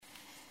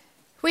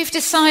We've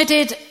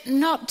decided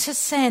not to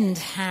send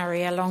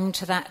Harry along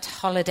to that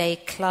holiday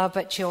club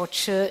at your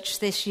church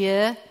this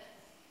year,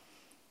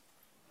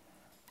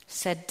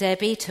 said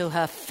Debbie to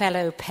her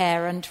fellow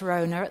parent,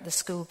 Rona, at the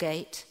school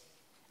gate.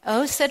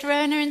 Oh, said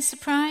Rona in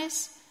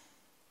surprise.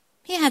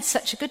 He had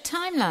such a good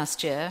time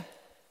last year.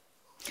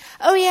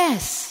 Oh,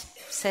 yes,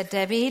 said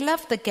Debbie. He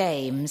loved the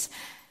games,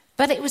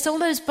 but it was all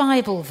those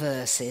Bible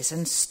verses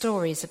and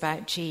stories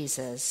about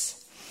Jesus.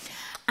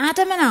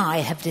 Adam and I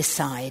have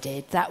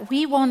decided that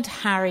we want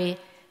Harry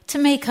to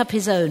make up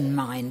his own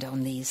mind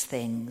on these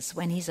things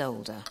when he's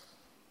older.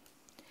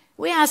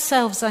 We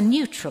ourselves are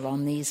neutral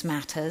on these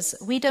matters.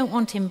 We don't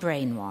want him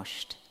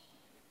brainwashed.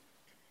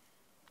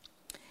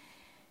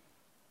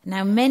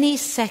 Now, many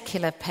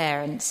secular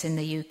parents in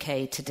the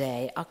UK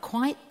today are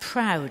quite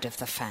proud of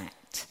the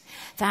fact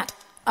that,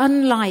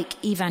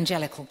 unlike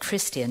evangelical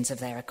Christians of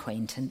their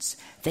acquaintance,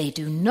 they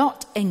do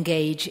not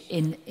engage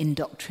in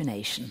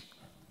indoctrination.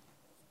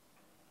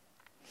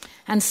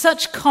 And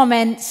such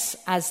comments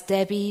as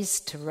Debbie's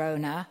to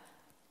Rona,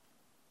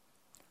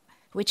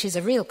 which is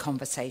a real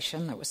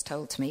conversation that was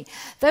told to me,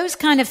 those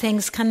kind of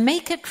things can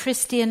make a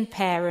Christian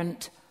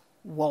parent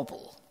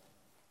wobble.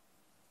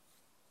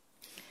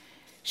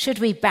 Should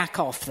we back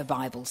off the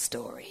Bible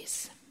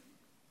stories?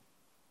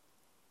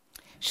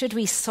 Should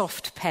we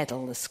soft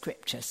pedal the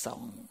scripture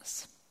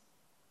songs?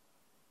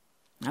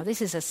 Now,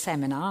 this is a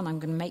seminar, and I'm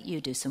going to make you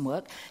do some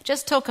work.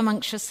 Just talk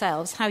amongst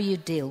yourselves how you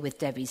deal with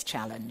Debbie's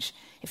challenge,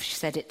 if she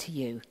said it to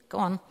you. Go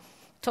on,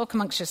 talk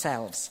amongst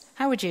yourselves.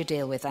 How would you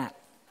deal with that?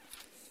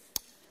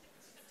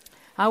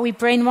 Are we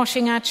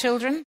brainwashing our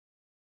children?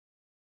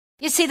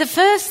 You see, the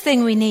first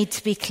thing we need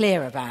to be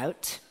clear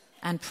about,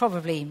 and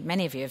probably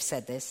many of you have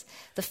said this,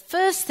 the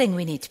first thing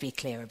we need to be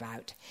clear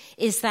about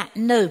is that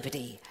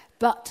nobody,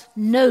 but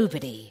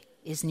nobody,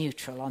 is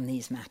neutral on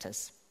these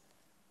matters.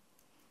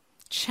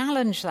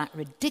 Challenge that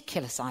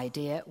ridiculous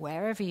idea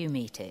wherever you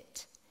meet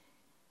it.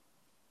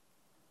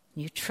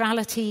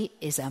 Neutrality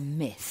is a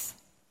myth.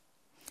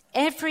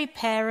 Every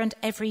parent,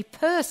 every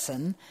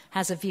person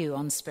has a view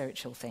on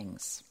spiritual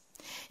things.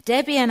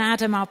 Debbie and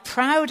Adam are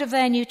proud of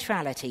their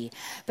neutrality,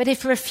 but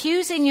if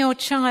refusing your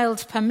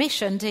child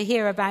permission to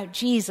hear about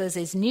Jesus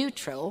is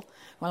neutral,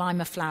 well,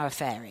 I'm a flower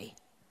fairy.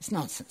 It's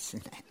nonsense,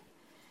 isn't it?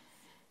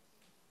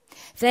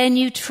 Their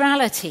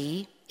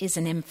neutrality is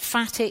an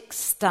emphatic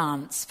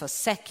stance for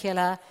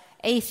secular,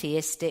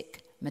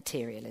 atheistic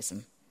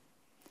materialism.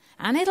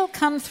 And it'll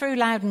come through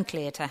loud and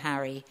clear to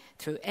Harry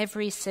through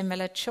every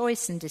similar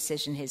choice and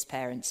decision his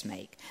parents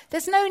make.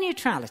 There's no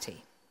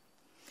neutrality.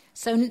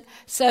 So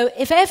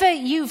if ever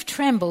you've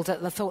trembled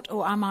at the thought,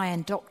 oh, am I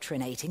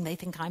indoctrinating? They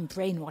think I'm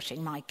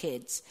brainwashing my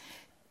kids.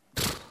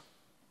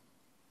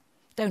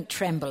 Don't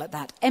tremble at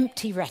that.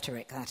 Empty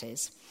rhetoric, that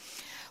is.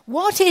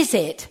 What is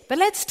it, but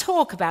let's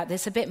talk about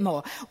this a bit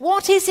more.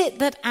 What is it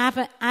that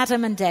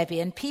Adam and Debbie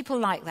and people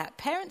like that,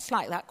 parents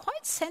like that,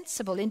 quite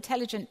sensible,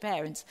 intelligent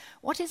parents,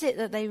 what is it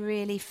that they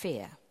really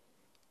fear?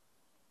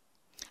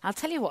 I'll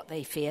tell you what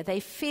they fear. They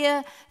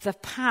fear the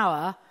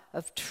power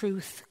of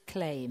truth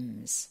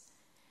claims.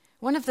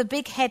 One of the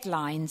big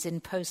headlines in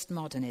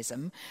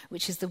postmodernism,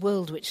 which is the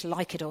world which,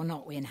 like it or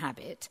not, we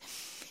inhabit,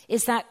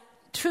 is that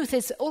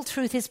all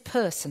truth is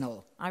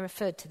personal. I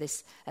referred to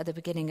this at the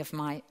beginning of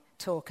my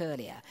talk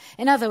earlier.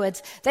 In other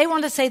words, they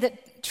want to say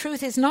that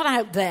truth is not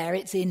out there,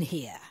 it's in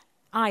here.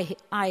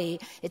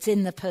 It's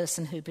in the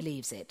person who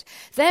believes it.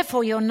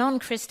 Therefore, your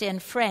non-Christian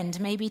friend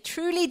may be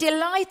truly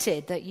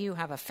delighted that you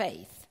have a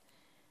faith,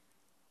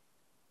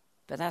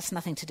 but that's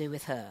nothing to do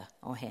with her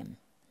or him.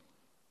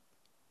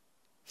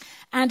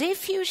 And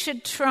if you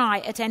should try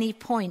at any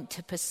point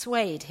to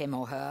persuade him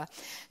or her,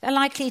 they're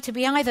likely to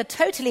be either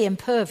totally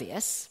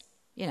impervious,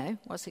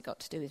 what's it got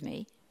to do with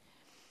me,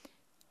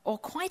 or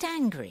quite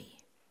angry.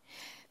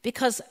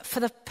 Because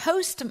for the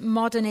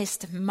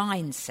postmodernist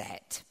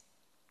mindset,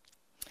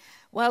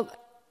 well,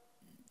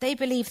 they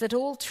believe that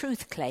all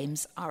truth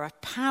claims are a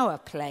power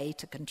play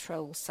to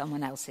control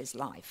someone else's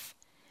life.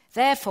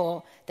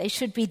 Therefore, they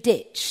should be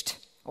ditched,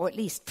 or at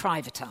least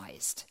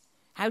privatized.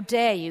 How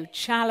dare you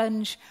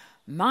challenge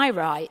my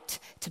right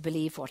to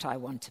believe what I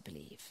want to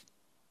believe?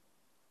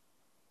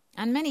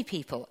 And many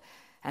people,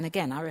 and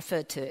again, I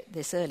referred to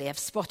this earlier, have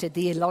spotted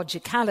the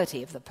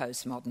illogicality of the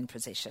postmodern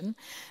position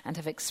and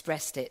have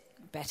expressed it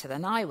better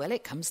than I will.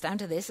 It comes down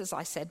to this, as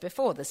I said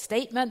before. The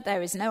statement,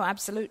 there is no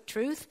absolute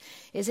truth,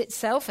 is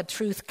itself a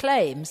truth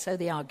claim, so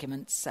the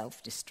argument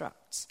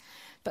self-destructs.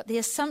 But the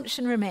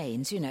assumption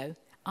remains,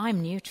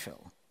 I'm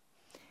neutral.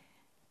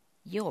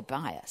 You're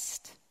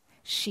biased.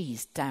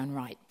 She's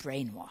downright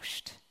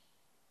brainwashed.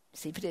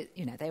 See, but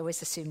they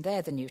always assume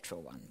they're the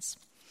neutral ones.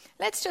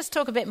 Let's just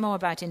talk a bit more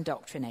about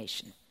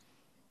indoctrination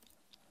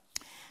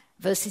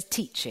versus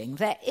teaching.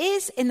 There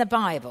is in the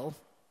Bible,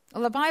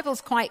 well, the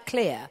Bible's quite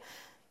clear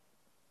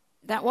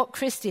that what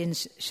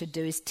Christians should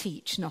do is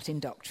teach, not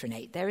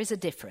indoctrinate. There is a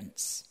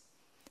difference.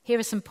 Here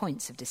are some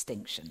points of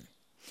distinction.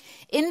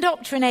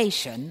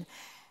 Indoctrination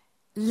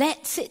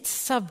lets its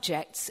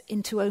subjects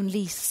into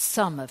only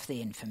some of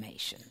the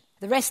information.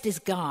 The rest is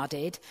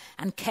guarded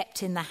and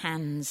kept in the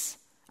hands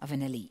of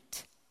an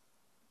elite.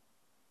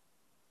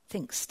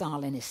 Think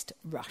Stalinist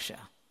Russia.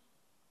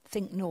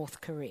 Think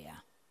North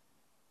Korea.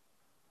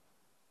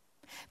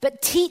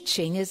 But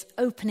teaching is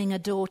opening a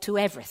door to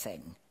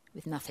everything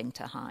with nothing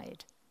to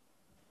hide.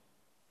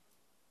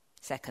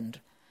 Second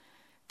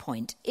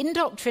point,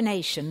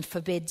 indoctrination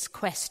forbids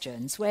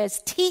questions,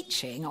 whereas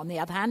teaching, on the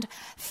other hand,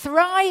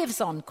 thrives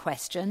on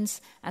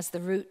questions as the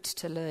route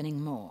to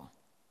learning more.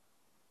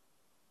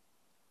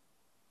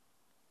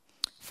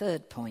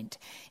 Third point,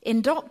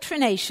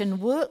 indoctrination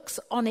works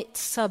on its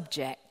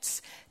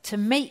subjects to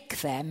make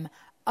them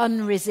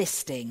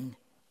unresisting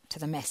to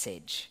the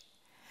message,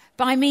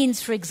 by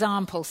means, for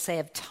example, say,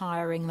 of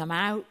tiring them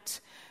out,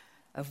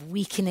 of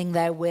weakening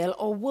their will,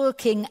 or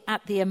working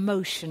at the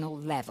emotional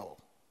level.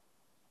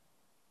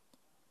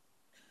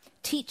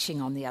 Teaching,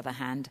 on the other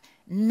hand,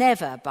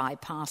 never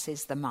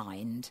bypasses the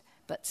mind,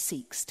 but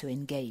seeks to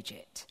engage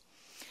it.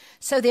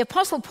 So the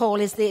Apostle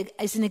Paul is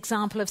an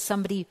example of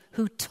somebody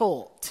who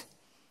taught.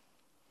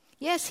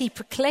 Yes, he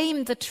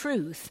proclaimed the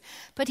truth,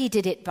 but he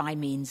did it by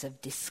means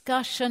of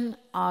discussion,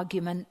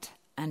 argument,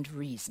 and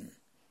reason.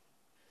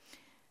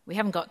 We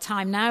haven't got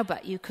time now,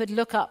 but you could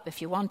look up,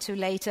 if you want to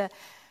later,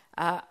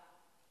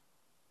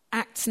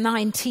 Acts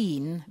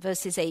 19,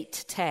 verses 8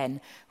 to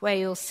 10, where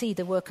you'll see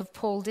the work of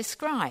Paul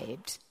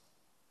described.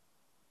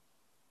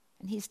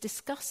 And he's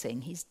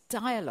discussing, he's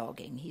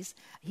dialoguing,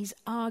 he's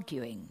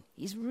arguing,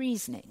 he's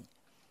reasoning.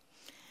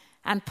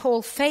 And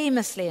Paul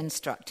famously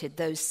instructed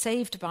those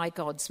saved by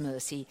God's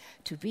mercy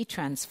to be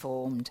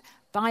transformed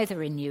by the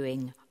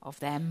renewing of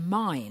their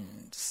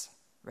minds.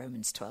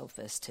 Romans 12,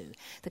 verse 2.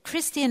 The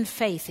Christian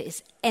faith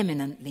is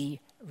eminently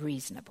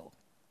reasonable.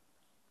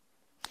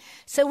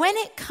 So when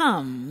it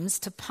comes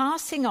to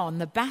passing on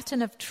the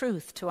baton of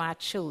truth to our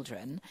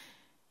children,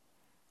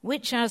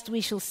 which, as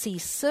we shall see,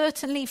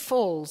 certainly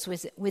falls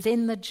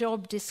within the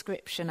job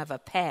description of a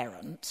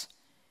parent,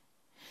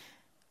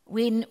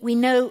 we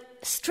know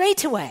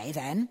straight away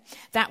then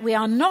that we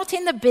are not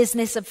in the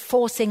business of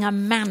forcing a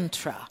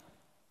mantra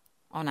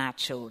on our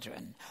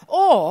children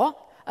or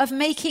of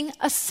making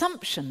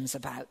assumptions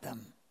about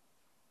them.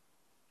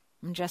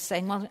 I'm just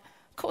saying, well,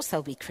 of course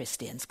they'll be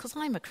Christians because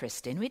I'm a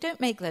Christian. We don't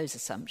make those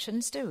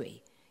assumptions, do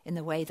we? In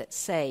the way that,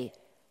 say,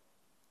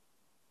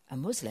 a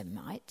Muslim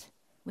might.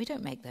 We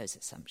don't make those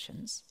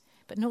assumptions,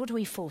 but nor do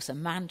we force a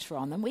mantra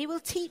on them. We will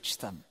teach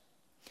them.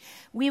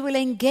 We will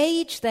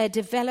engage their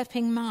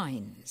developing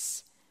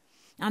minds.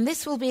 And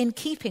this will be in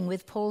keeping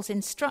with Paul's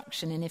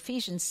instruction in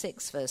Ephesians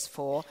 6, verse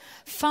 4,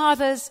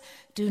 "Fathers,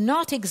 do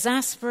not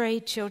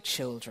exasperate your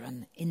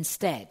children.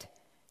 Instead,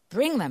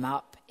 bring them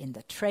up in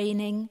the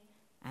training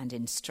and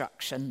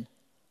instruction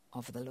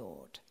of the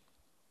Lord."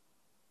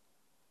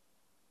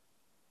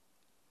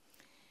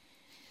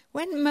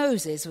 When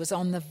Moses was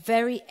on the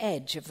very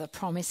edge of the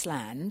promised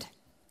land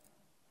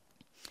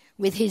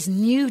with his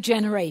new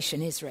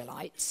generation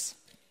Israelites,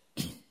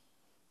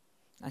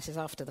 this is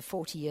after the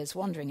 40 years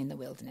wandering in the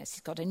wilderness,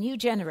 he's got a new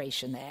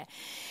generation there,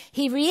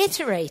 he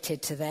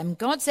reiterated to them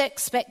God's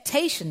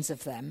expectations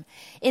of them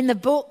in the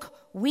book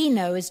we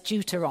know as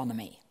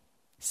Deuteronomy,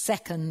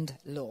 second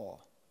law.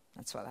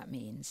 That's what that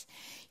means.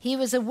 He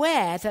was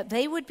aware that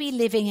they would be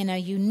living in a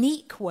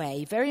unique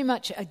way, very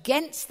much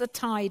against the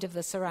tide of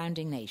the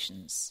surrounding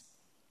nations.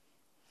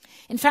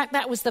 In fact,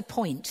 that was the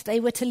point. They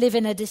were to live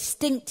in a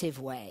distinctive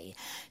way,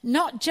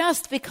 not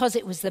just because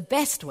it was the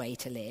best way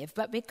to live,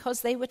 but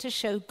because they were to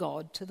show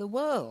God to the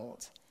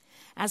world.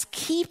 As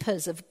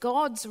keepers of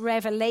God's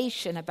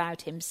revelation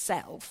about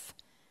himself,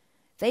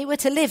 they were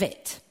to live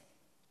it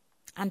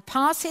and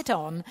pass it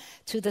on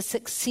to the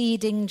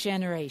succeeding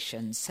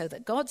generations so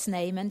that God's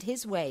name and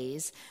his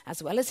ways,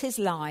 as well as his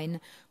line,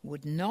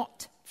 would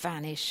not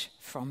vanish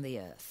from the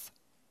earth.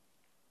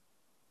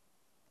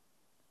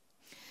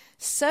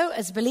 So,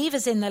 as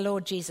believers in the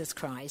Lord Jesus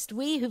Christ,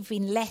 we who've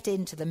been let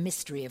into the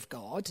mystery of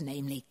God,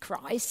 namely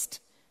Christ,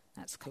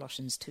 that's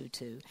Colossians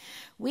 2:2,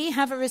 we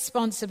have a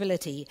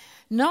responsibility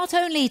not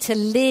only to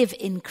live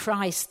in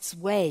Christ's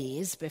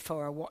ways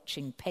before a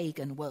watching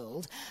pagan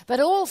world,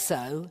 but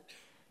also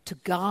to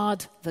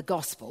guard the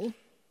gospel,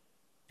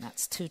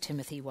 that's 2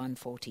 Timothy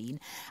 1:14,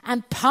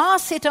 and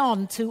pass it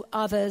on to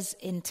others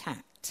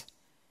intact,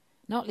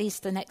 not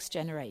least the next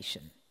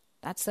generation.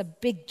 That's the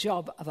big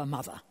job of a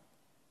mother.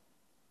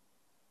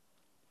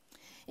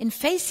 In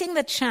facing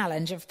the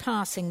challenge of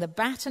passing the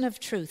baton of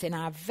truth in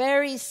our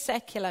very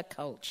secular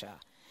culture,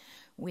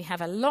 we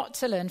have a lot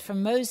to learn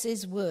from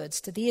Moses' words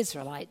to the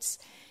Israelites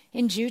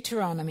in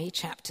Deuteronomy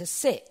chapter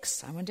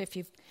 6. I wonder if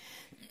you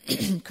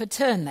could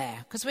turn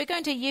there, because we're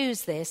going to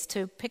use this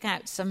to pick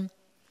out some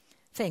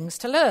things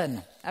to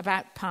learn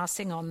about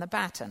passing on the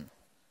baton.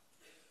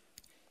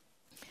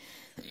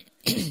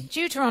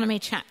 Deuteronomy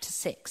chapter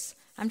 6.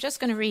 I'm just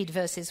going to read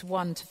verses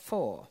 1 to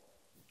 4.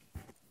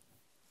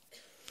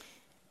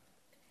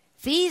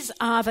 These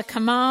are the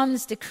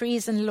commands,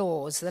 decrees, and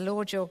laws the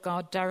Lord your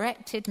God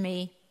directed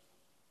me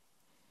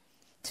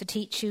to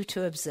teach you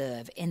to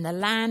observe in the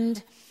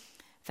land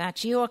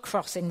that you are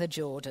crossing the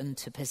Jordan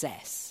to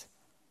possess,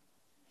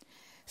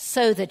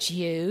 so that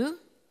you,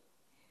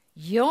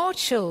 your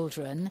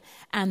children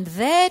and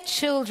their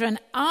children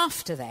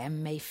after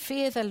them may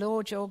fear the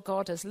Lord your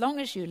God as long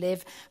as you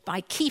live,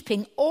 by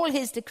keeping all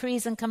his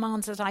decrees and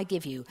commands that I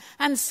give you,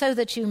 and so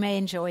that you may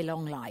enjoy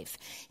long life.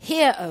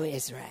 Hear, O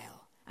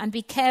Israel, and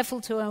be careful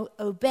to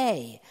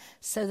obey,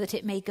 so that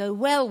it may go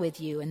well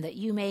with you, and that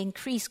you may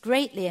increase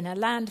greatly in a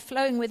land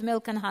flowing with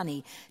milk and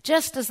honey,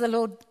 just as the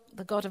Lord,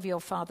 the God of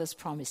your fathers,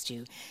 promised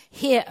you.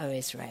 Hear, O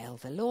Israel,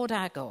 the Lord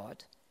our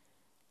God,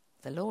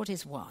 the Lord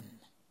is one.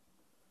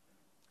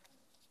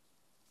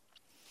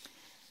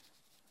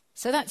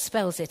 So that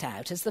spells it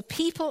out. As the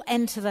people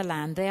enter the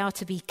land, they are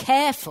to be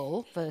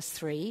careful, verse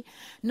 3,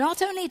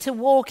 not only to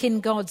walk in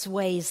God's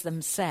ways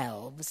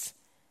themselves,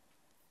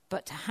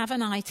 but to have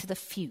an eye to the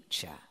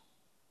future,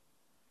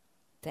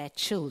 their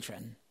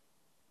children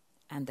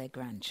and their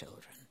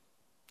grandchildren.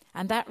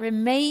 And that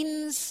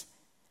remains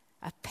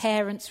a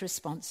parent's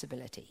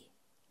responsibility.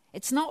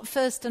 It's not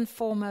first and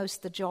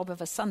foremost the job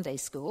of a Sunday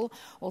school,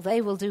 or they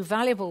will do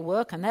valuable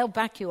work and they'll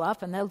back you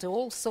up and they'll do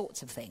all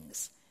sorts of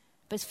things.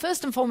 But it's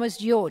first and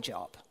foremost your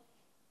job.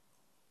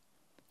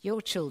 Your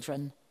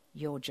children,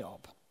 your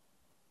job.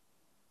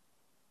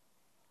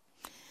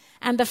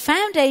 And the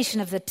foundation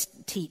of the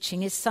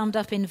teaching is summed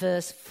up in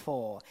verse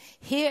 4.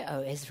 Hear,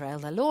 O Israel,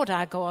 the Lord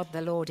our God,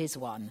 the Lord is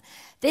one.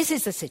 This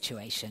is the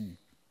situation.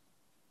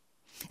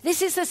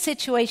 This is the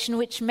situation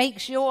which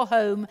makes your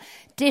home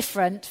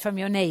different from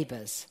your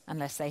neighbours,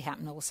 unless they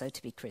happen also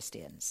to be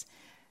Christians.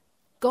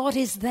 God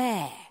is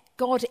there.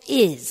 God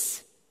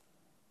is.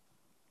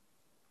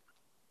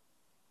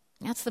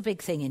 That's the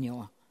big thing in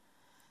your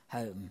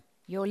home.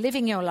 You're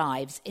living your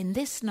lives in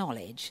this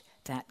knowledge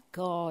that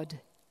God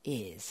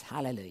is.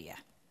 Hallelujah.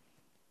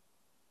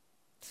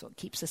 That's what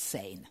keeps us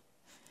sane.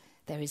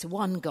 There is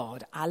one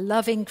God, our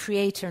loving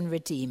creator and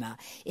redeemer,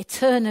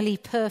 eternally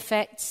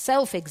perfect,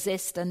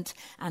 self-existent,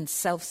 and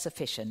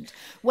self-sufficient.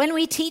 When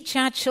we teach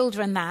our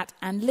children that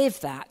and live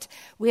that,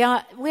 we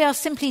are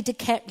simply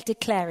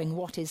declaring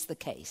what is the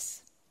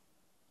case.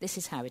 This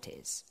is how it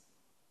is.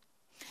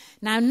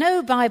 Now,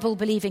 no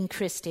Bible-believing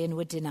Christian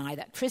would deny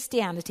that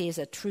Christianity is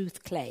a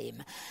truth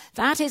claim.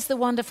 That is the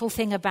wonderful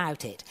thing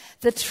about it.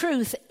 The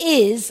truth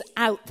is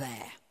out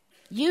there.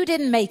 You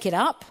didn't make it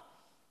up.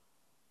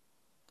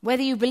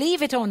 Whether you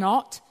believe it or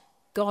not,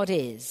 God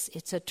is.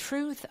 It's a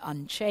truth,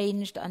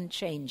 unchanged,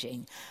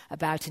 unchanging,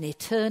 about an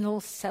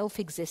eternal,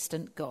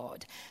 self-existent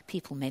God.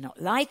 People may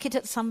not like it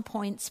at some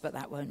points, but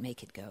that won't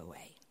make it go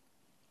away.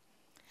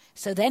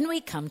 So then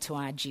we come to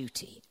our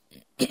duty.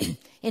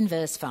 In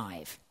verse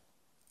 5.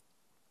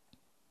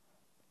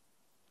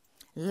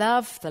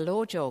 Love the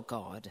Lord your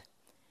God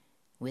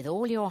with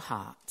all your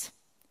heart,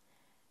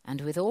 and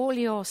with all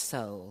your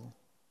soul,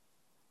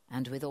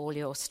 and with all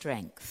your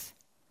strength.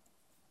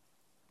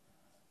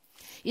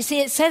 You see,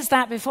 it says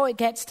that before it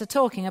gets to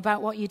talking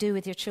about what you do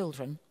with your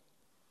children.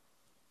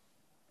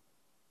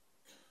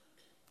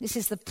 This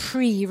is the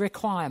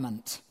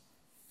pre-requirement.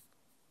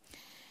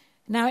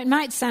 Now, it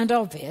might sound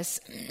obvious,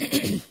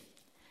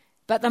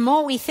 but the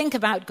more we think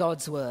about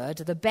God's word,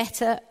 the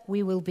better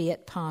we will be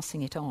at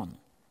passing it on.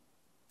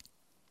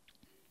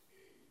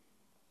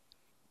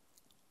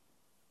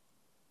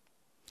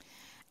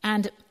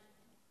 And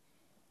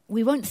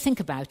we won't think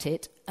about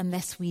it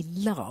unless we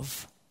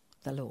love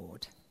the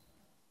Lord.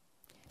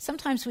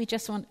 Sometimes we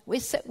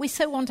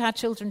so want our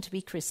children to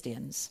be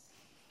Christians.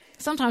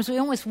 Sometimes we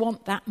almost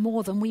want that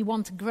more than we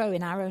want to grow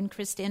in our own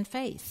Christian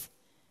faith.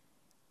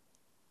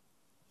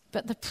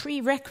 But the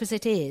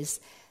prerequisite is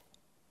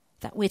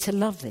that we're to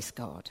love this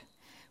God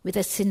with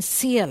a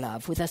sincere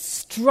love, with a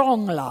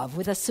strong love,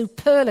 with a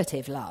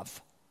superlative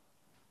love.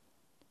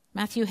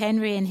 Matthew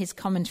Henry, in his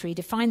commentary,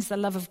 defines the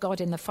love of God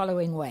in the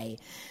following way.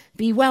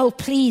 Be well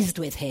pleased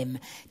with him,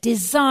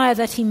 desire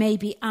that he may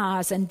be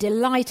ours, and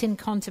delight in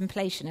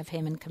contemplation of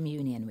him and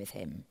communion with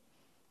him.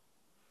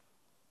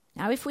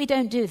 Now, if we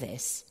don't do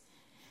this,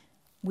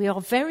 we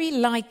are very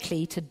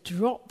likely to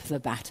drop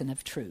the baton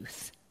of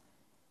truth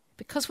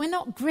because we're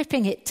not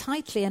gripping it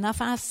tightly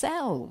enough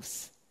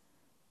ourselves.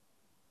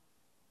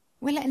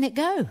 We're letting it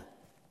go.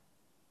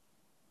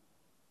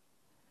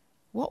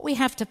 What we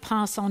have to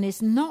pass on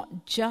is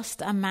not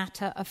just a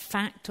matter of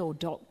fact or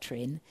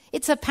doctrine.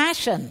 It's a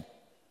passion.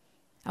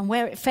 And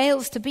where it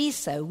fails to be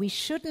so, we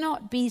should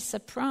not be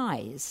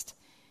surprised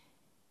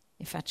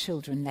if our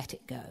children let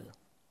it go.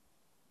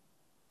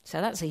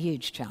 So that's a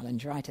huge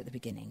challenge right at the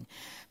beginning.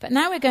 But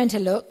now we're going to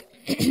look,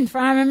 for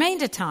our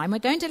remainder time, we're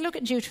going to look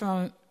at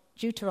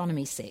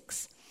Deuteronomy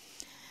 6.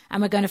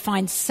 And we're going to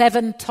find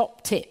 7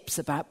 top tips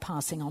about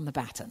passing on the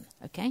baton.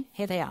 Okay,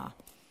 here they are.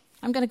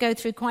 I'm going to go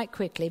through quite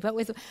quickly, but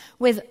with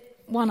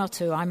 1 or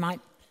 2 I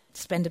might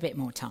spend a bit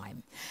more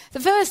time.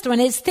 The first one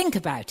is think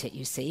about it,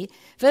 you see.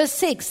 Verse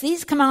 6,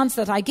 these commands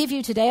that I give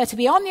you today are to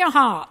be on your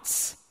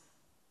hearts.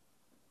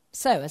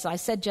 So, as I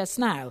said just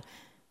now,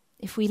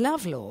 if we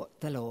love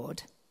the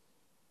Lord,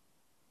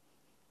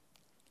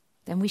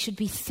 then we should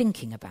be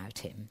thinking about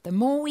him. The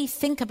more we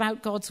think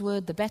about God's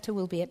word, the better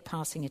we'll be at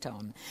passing it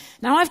on.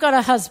 Now, I've got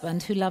a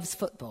husband who loves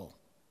football.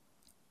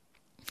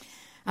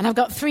 And I've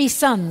got 3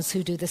 sons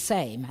who do the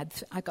same.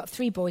 I've got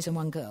 3 boys and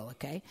 1 girl,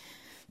 okay?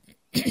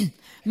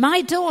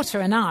 My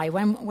daughter and I,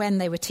 when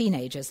they were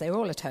teenagers, they were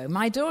all at home,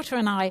 my daughter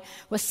and I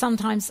were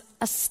sometimes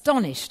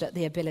astonished at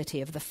the ability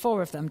of the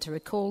 4 of them to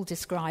recall,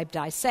 describe,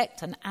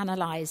 dissect, and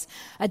analyse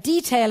a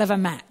detail of a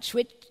match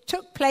which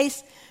took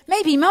place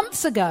maybe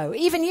months ago,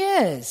 even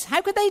years.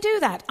 How could they do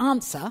that?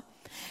 Answer: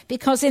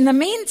 because in the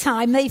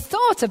meantime they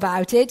thought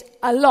about it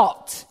a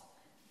lot.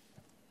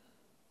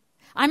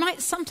 I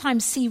might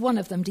sometimes see one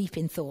of them deep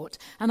in thought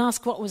and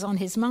ask what was on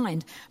his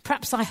mind.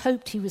 Perhaps I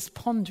hoped he was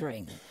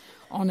pondering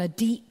on a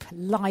deep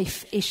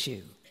life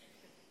issue.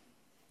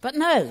 But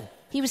no,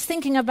 he was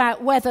thinking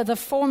about whether the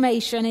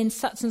formation in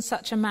such and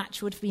such a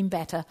match would have been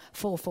better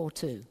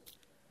 4-4-2.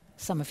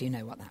 Some of you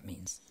know what that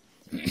means.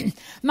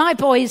 My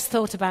boys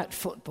thought about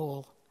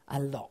football a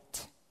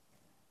lot.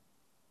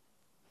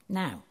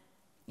 Now,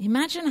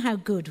 imagine how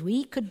good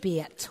we could be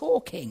at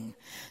talking,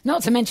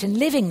 not to mention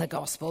living the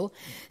gospel,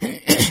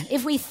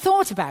 if we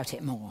thought about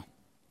it more.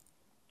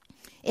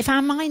 If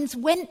our minds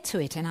went to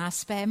it in our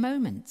spare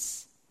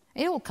moments.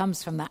 It all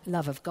comes from that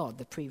love of God,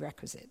 the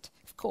prerequisite,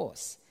 of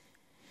course.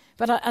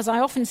 But as I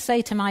often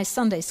say to my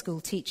Sunday school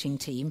teaching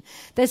team,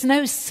 there's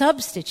no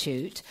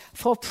substitute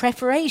for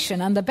preparation.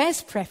 And the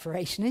best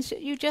preparation is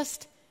that you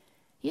just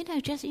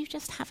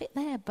have it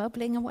there,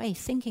 bubbling away,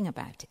 thinking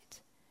about it.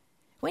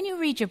 When you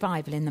read your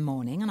Bible in the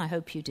morning, and I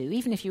hope you do,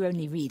 even if you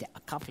only read a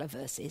couple of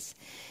verses,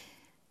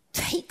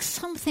 take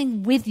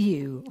something with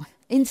you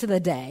into the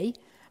day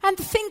and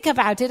think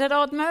about it at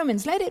odd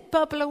moments. Let it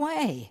bubble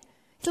away.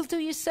 It'll do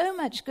you so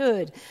much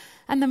good.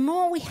 And the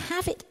more we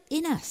have it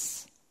in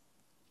us,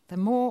 the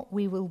more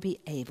we will be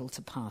able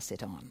to pass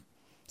it on.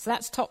 So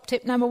that's top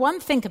tip number 1,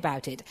 think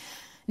about it.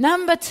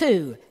 Number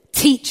 2,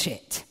 teach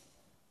it.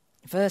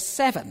 Verse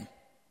 7.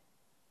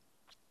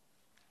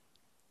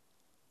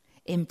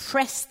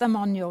 Impress them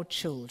on your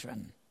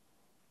children.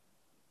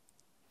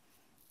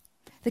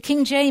 The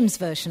King James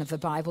Version of the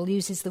Bible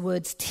uses the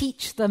words,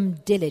 teach them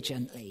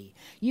diligently.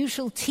 You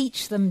shall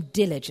teach them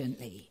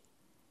diligently.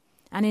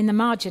 And in the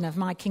margin of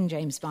my King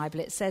James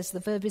Bible, it says the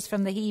verb is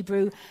from the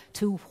Hebrew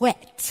to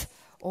whet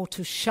or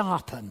to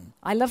sharpen.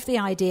 I love the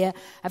idea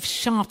of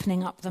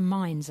sharpening up the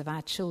minds of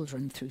our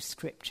children through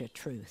Scripture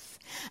truth.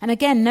 And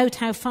again, note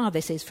how far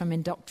this is from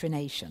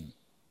indoctrination.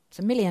 It's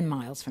 1,000,000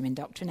 miles from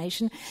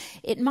indoctrination.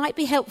 It might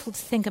be helpful to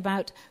think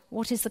about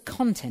what is the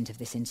content of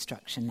this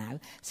instruction now.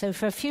 So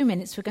for a few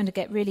minutes, we're going to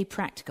get really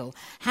practical.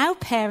 How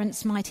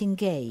parents might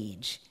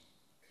engage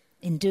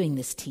in doing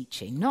this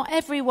teaching. Not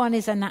everyone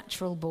is a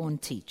natural-born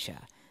teacher.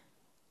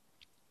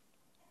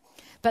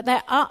 But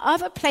there are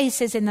other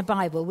places in the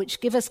Bible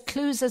which give us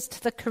clues as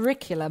to the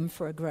curriculum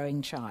for a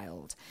growing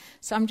child.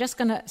 So I'm just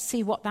going to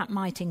see what that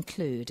might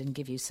include and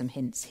give you some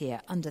hints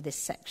here under this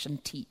section,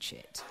 teach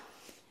it.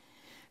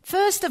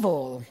 First of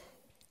all,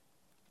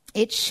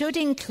 it should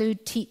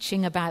include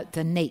teaching about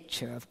the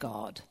nature of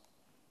God.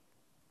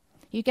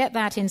 You get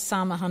that in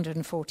Psalm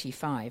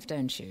 145,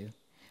 don't you?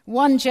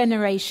 One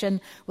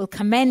generation will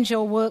commend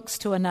your works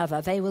to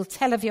another. They will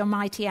tell of your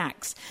mighty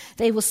acts.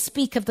 They will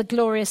speak of the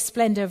glorious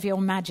splendor of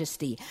your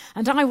majesty.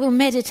 And I will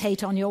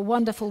meditate on your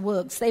wonderful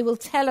works. They will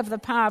tell of the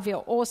power of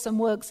your awesome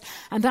works,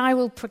 and I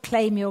will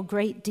proclaim your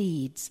great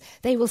deeds.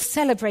 They will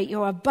celebrate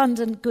your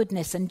abundant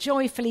goodness and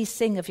joyfully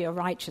sing of your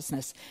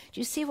righteousness. Do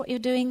you see what you're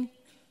doing?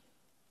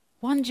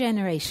 One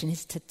generation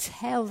is to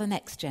tell the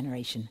next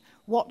generation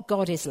what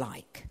God is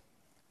like.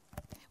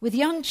 With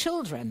young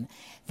children,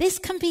 this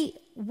can be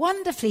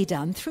wonderfully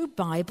done through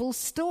Bible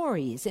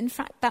stories. In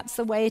fact, that's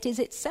the way it is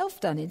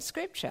itself done in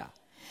Scripture.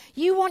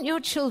 You want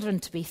your children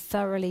to be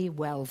thoroughly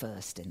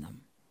well-versed in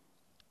them.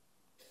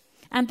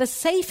 And the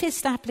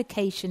safest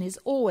application is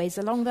always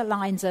along the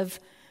lines of,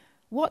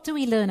 what do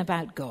we learn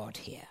about God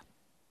here?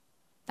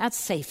 That's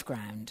safe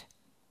ground.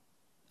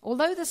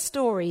 Although the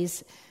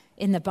stories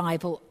in the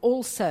Bible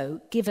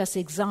also give us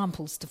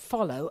examples to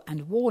follow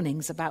and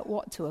warnings about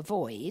what to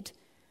avoid,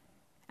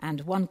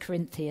 and 1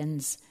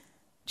 Corinthians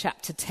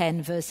chapter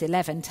 10, verse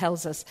 11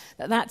 tells us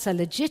that that's a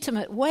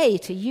legitimate way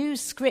to use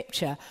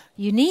Scripture.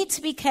 You need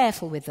to be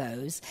careful with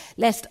those,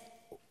 lest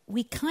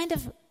we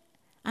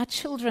our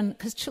children,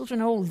 because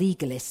children are all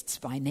legalists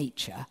by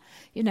nature,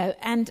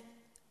 and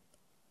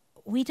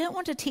we don't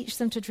want to teach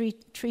them to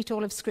treat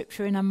all of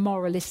Scripture in a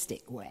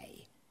moralistic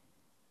way.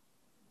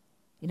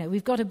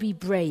 We've got to be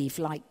brave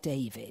like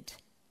David.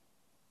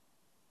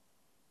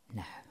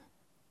 No.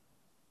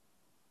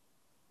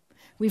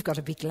 We've got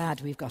to be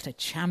glad we've got a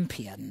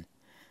champion.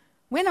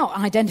 We're not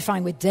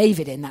identifying with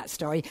David in that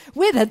story.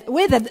 We're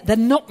the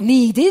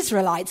knock-kneed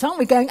Israelites, aren't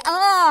we? Going,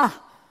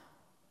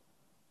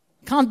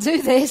 can't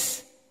do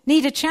this.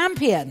 Need a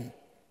champion.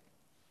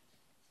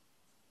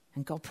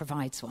 And God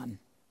provides one.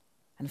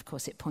 And of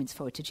course it points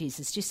forward to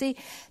Jesus. Do you see?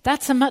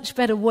 That's a much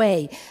better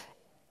way.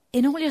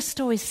 In all your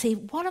stories, see,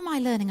 what am I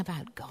learning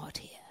about God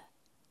here?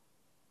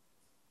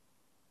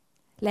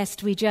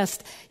 Lest we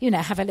just,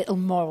 have a little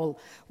moral,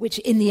 which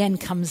in the end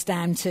comes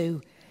down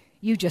to,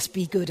 you just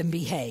be good and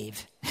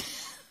behave.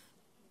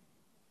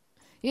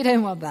 You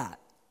don't want that.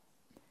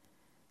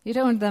 You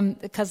don't want them,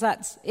 because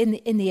that's, in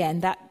the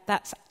end,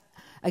 that's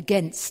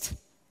against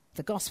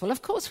the gospel.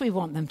 Of course we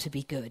want them to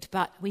be good,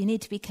 but we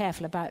need to be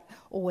careful about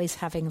always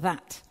having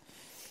that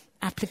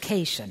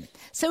application.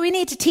 So we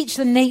need to teach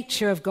the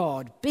nature of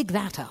God, big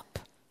that up,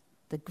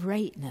 the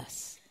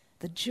greatness,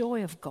 the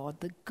joy of God,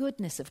 the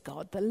goodness of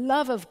God, the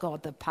love of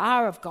God, the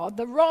power of God,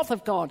 the wrath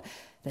of God,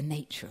 the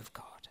nature of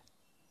God.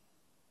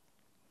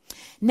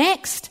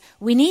 Next,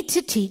 we need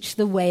to teach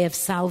the way of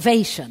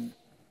salvation.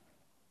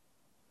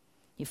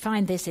 You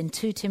find this in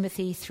 2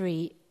 Timothy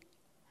 3,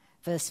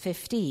 verse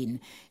 15.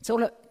 It's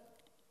all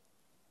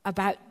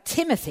about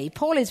Timothy.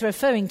 Paul is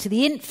referring to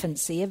the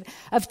infancy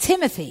of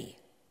Timothy.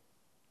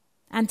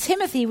 And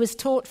Timothy was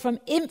taught from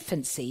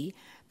infancy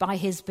by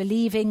his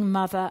believing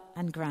mother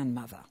and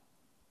grandmother.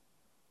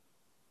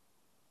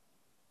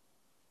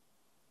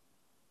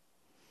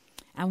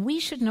 And we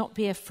should not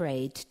be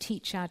afraid to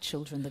teach our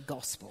children the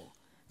gospel,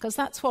 because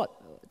that's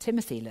what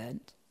Timothy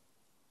learned.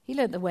 He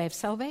learned the way of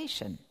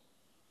salvation.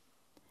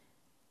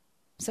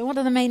 So what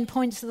are the main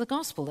points of the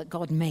gospel? That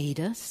God made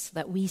us,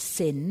 that we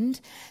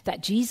sinned,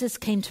 that Jesus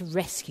came to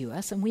rescue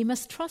us, and we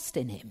must trust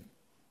in him.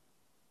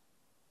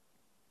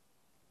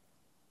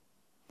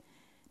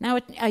 Now,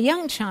 a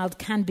young child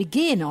can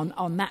begin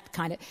on that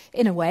kind of,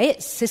 in a way,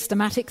 it's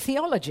systematic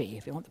theology,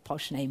 if you want the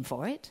posh name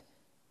for it,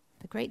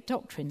 the great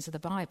doctrines of the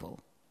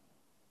Bible.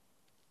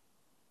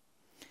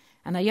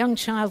 And a young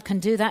child can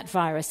do that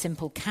via a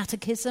simple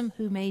catechism.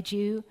 Who made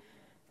you?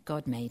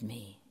 God made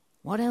me.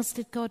 What else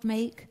did God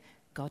make?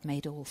 God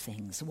made all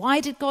things. Why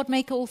did God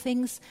make all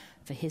things?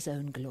 For his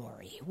own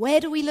glory.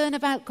 Where do we learn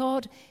about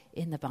God?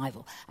 In the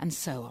Bible, and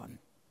so on.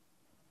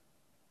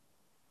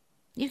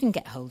 You can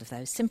get hold of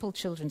those simple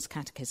children's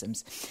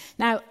catechisms.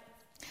 Now,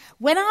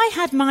 when I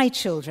had my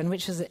children,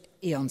 which was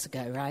eons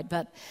ago, right,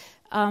 but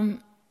I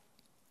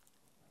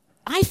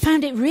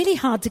found it really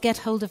hard to get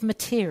hold of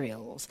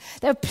materials.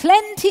 There are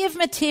plenty of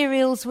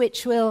materials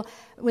which were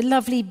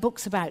lovely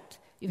books about,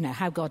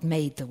 how God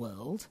made the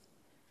world.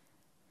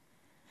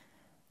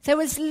 There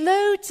was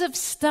loads of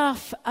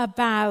stuff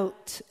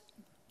about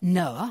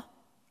Noah.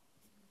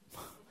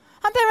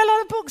 And there are a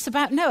lot of books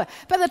about Noah.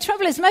 But the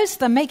trouble is, most of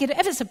them make it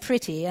ever so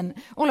pretty and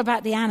all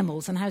about the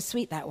animals and how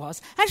sweet that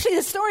was. Actually,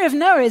 the story of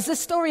Noah is the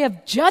story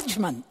of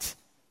judgment.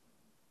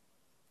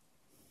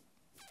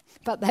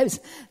 But they're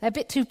a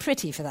bit too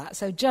pretty for that,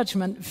 so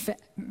judgment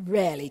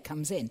rarely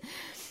comes in.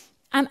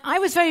 And I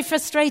was very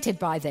frustrated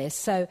by this,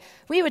 so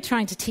we were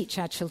trying to teach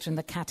our children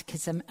the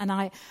catechism, and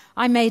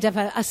I made up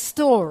a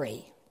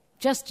story,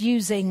 just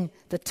using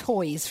the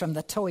toys from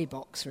the toy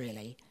box,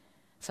 really.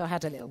 So I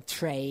had a little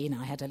train,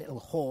 I had a little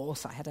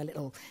horse, I had a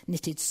little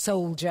knitted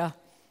soldier,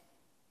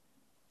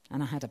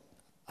 and I had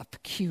a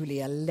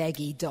peculiar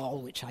leggy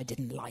doll, which I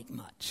didn't like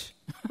much.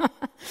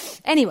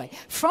 Anyway,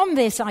 from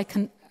this I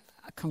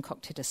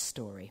concocted a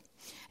story.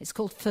 It's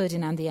called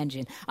Ferdinand the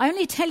Engine. I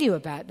only tell you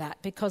about that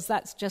because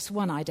that's just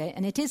one idea,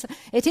 and it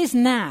is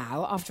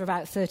now, after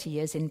about 30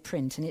 years, in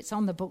print, and it's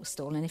on the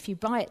bookstall, and if you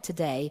buy it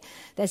today,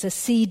 there's a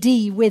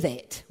CD with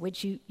it,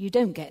 which you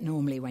don't get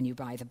normally when you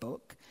buy the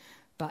book,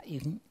 but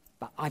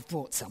I've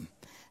bought some.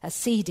 A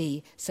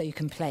CD so you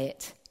can play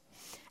it.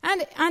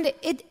 And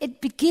it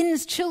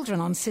begins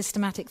children on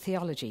systematic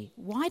theology.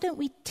 Why don't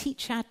we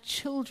teach our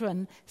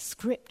children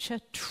scripture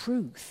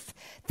truth,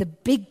 the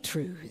big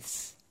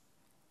truths?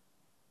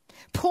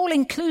 Paul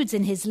includes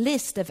in his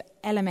list of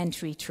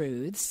elementary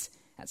truths,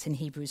 that's in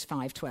Hebrews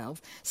 5:12,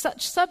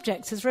 such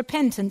subjects as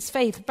repentance,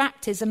 faith,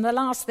 baptism, the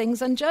last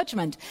things, and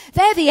judgment.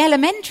 They're the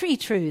elementary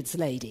truths,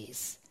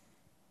 ladies.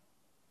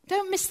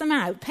 Don't miss them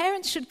out.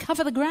 Parents should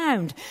cover the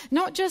ground,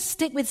 not just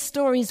stick with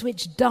stories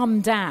which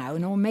dumb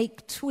down or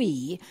make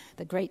twee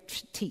the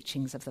great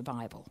teachings of the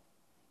Bible.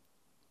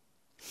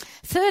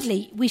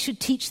 Thirdly, we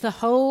should teach the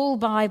whole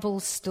Bible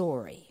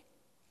story,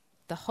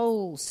 the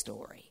whole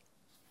story,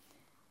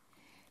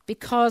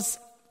 because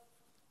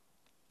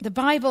the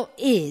Bible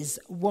is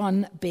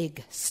one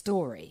big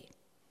story.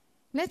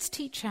 Let's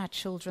teach our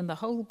children the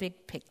whole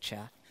big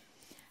picture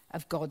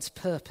of God's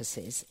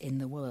purposes in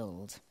the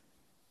world.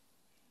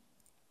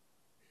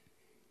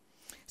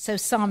 So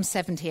Psalm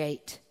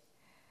 78,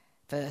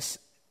 verse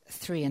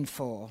 3 and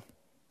 4.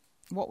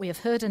 What we have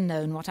heard and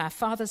known, what our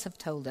fathers have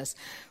told us,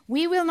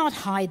 we will not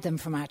hide them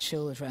from our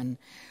children.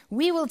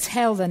 We will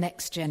tell the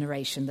next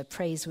generation the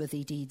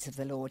praiseworthy deeds of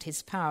the Lord,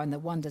 his power and the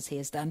wonders he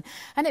has done.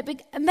 And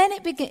then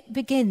it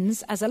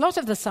begins, as a lot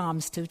of the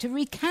Psalms do, to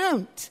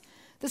recount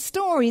the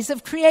stories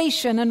of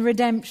creation and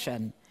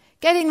redemption,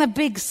 getting the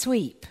big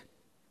sweep.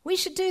 We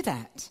should do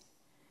that.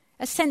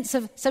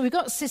 So we've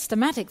got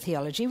systematic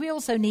theology, we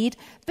also need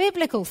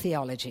biblical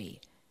theology.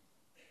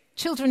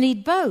 Children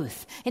need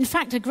both. In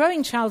fact, a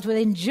growing child will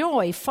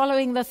enjoy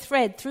following the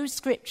thread through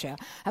Scripture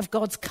of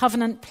God's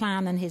covenant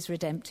plan and his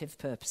redemptive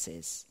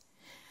purposes.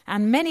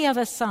 And many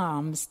other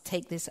psalms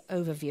take this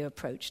overview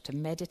approach to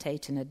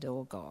meditate and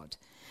adore God.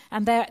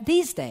 And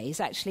these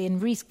days, actually,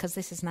 because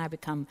this has now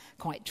become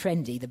quite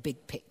trendy, the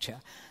big picture,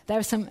 there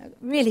are some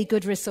really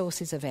good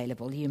resources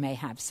available. You may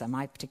have some.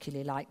 I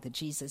particularly like the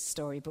Jesus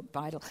Storybook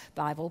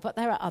Bible, but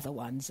there are other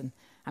ones, and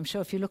I'm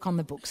sure if you look on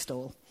the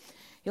bookstall,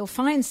 you'll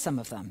find some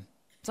of them.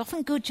 It's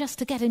often good just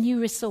to get a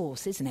new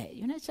resource, isn't it?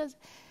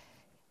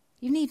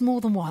 You need more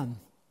than one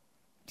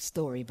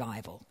story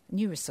Bible.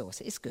 New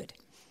resource, it's good.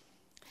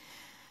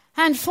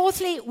 And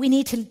fourthly, we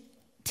need to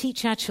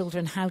teach our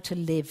children how to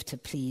live to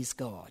please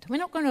God. We're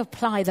not going to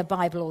apply the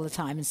Bible all the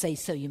time and say,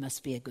 so you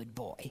must be a good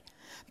boy.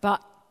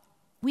 But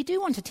we do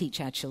want to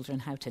teach our children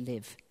how to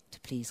live to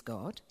please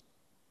God.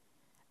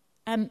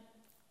 And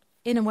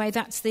in a way,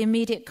 that's the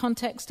immediate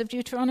context of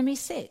Deuteronomy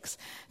 6.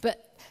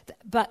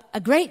 But a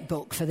great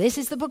book for this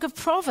is the book of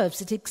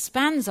Proverbs. It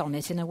expands on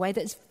it in a way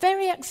that's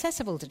very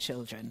accessible to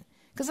children.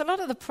 Because a lot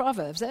of the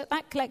Proverbs,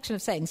 that collection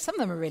of sayings, some of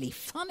them are really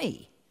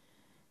funny.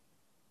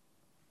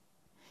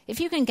 If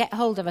you can get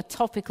hold of a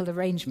topical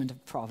arrangement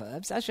of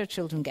Proverbs, as your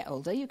children get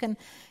older, you can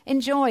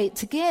enjoy it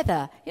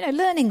together,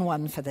 learning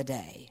one for the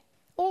day.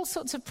 All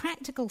sorts of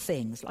practical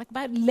things, like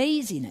about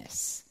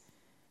laziness,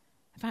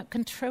 about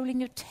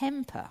controlling your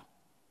temper,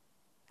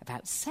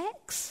 about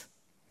sex,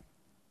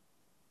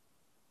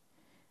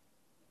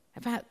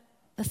 about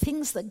the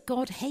things that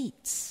God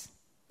hates.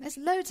 There's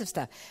loads of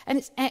stuff, and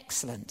it's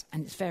excellent,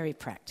 and it's very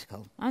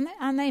practical,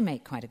 and they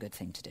make quite a good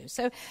thing to do.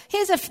 So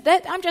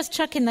I'm just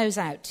chucking those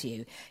out to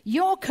you.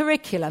 Your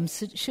curriculum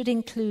should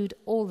include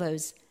all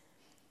those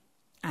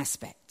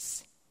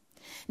aspects.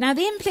 Now,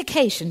 the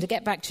implication, to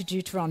get back to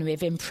Deuteronomy,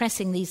 of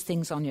impressing these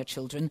things on your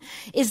children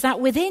is that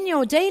within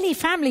your daily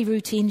family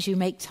routines, you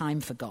make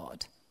time for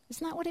God.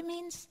 Isn't that what it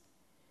means?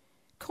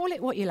 Call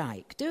it what you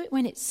like. Do it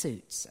when it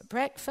suits. At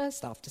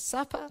breakfast, after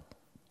supper,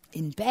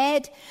 in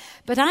bed.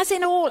 But as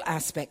in all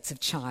aspects of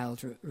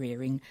child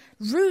rearing,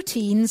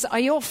 routines are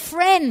your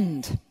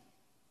friend.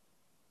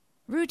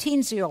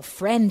 Routines are your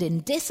friend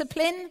in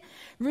discipline.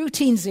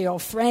 Routines are your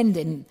friend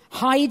in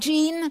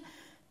hygiene.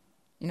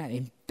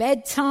 In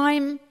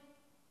bedtime,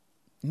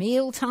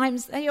 meal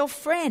times, they're your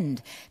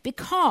friend.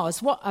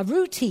 Because what a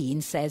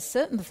routine says,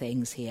 certain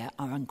things here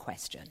are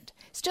unquestioned.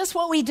 It's just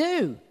what we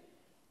do.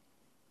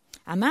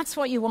 And that's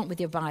what you want with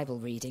your Bible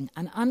reading,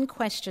 an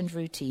unquestioned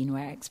routine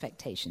where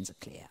expectations are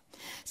clear.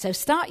 So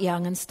start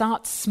young and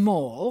start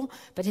small,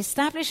 but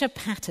establish a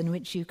pattern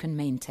which you can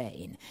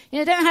maintain.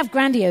 Don't have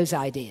grandiose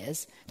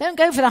ideas. Don't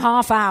go for the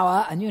half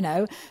hour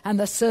and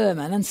the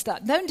sermon and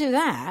stuff. Don't do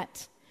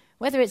that.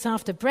 Whether it's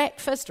after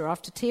breakfast or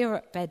after tea or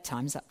at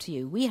bedtime is up to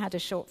you. We had a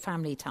short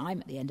family time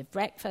at the end of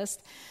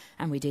breakfast,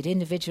 and we did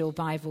individual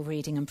Bible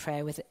reading and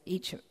prayer with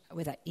each of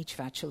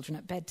our children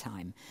at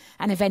bedtime.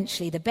 And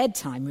eventually the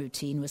bedtime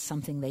routine was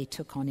something they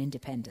took on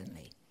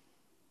independently.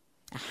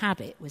 A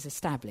habit was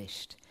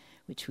established,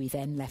 which we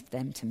then left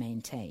them to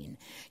maintain.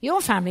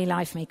 Your family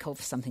life may call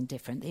for something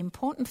different. The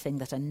important thing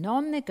that a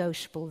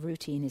non-negotiable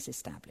routine is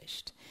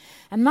established.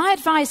 And my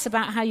advice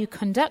about how you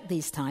conduct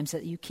these times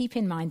is that you keep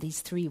in mind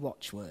these 3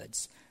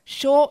 watchwords: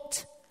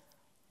 short,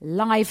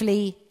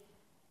 lively,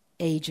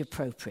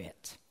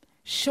 age-appropriate.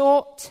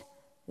 Short,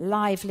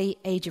 lively,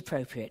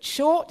 age-appropriate.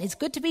 Short, it's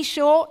good to be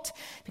short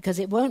because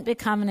it won't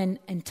become an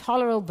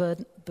intolerable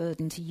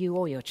burden to you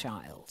or your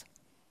child.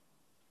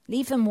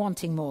 Leave them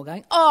wanting more,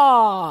 going,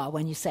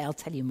 when you say, I'll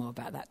tell you more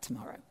about that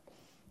tomorrow.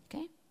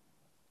 Okay?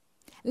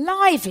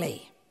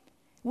 Lively.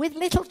 With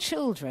little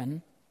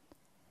children,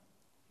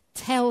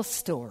 tell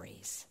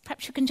stories.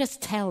 Perhaps you can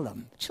just tell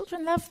them.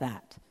 Children love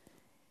that.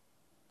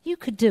 You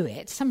could do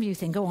it. Some of you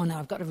think, no,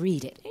 I've got to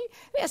read it.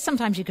 Yeah,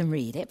 sometimes you can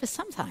read it, but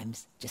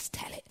sometimes just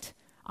tell it,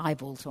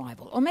 eyeball to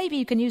eyeball. Or maybe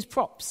you can use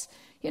props,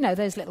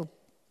 those little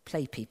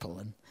play people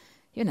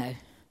and,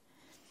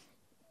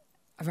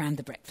 around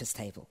the breakfast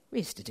table. We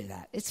used to do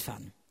that. It's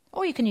fun.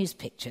 Or you can use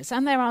pictures,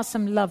 and there are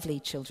some lovely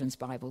children's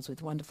Bibles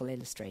with wonderful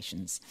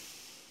illustrations.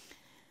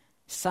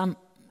 Some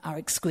are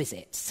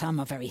exquisite.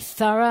 Some are very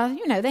thorough.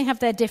 They have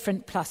their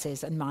different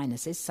pluses and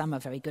minuses. Some are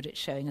very good at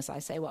showing, as I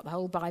say, what the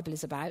whole Bible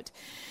is about.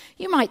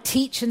 You might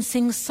teach and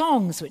sing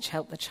songs which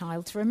help the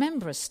child to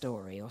remember a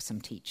story or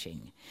some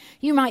teaching.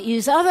 You might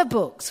use other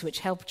books which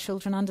help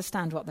children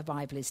understand what the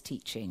Bible is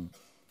teaching.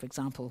 For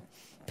example,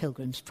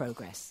 Pilgrim's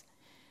Progress.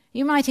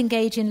 You might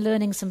engage in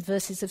learning some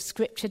verses of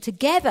Scripture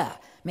together,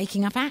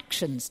 making up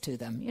actions to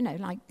them,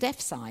 like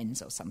death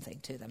signs or something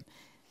to them.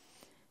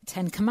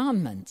 10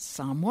 Commandments,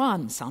 Psalm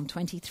 1, Psalm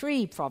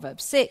 23,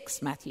 Proverbs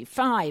 6, Matthew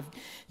 5,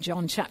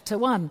 John chapter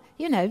 1,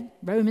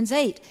 Romans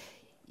 8.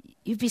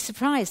 You'd be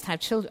surprised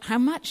how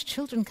much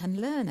children can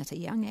learn at a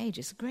young age.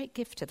 It's a great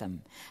gift to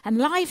them. And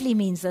lively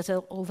means that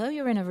although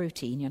you're in a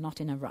routine, you're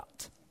not in a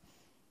rut.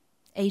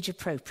 Age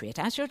appropriate.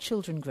 As your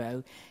children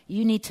grow,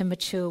 you need to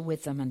mature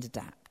with them and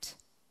adapt.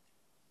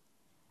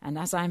 And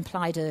as I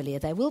implied earlier,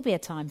 there will be a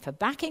time for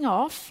backing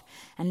off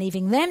and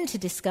leaving them to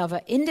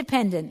discover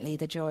independently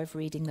the joy of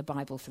reading the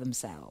Bible for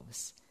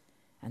themselves.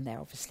 And there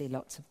are obviously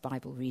lots of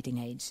Bible reading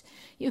aids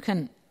you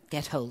can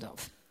get hold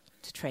of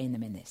to train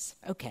them in this.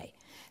 Okay,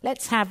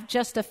 let's have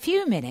just a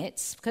few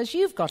minutes, because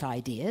you've got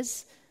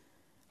ideas,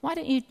 Why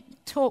don't you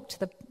talk to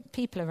the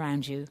people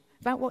around you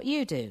about what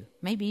you do?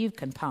 Maybe you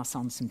can pass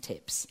on some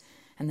tips,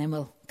 and then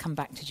we'll come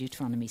back to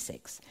Deuteronomy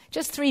 6.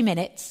 Just 3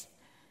 minutes.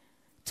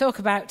 Talk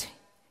about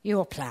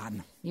your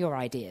plan, your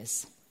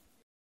ideas.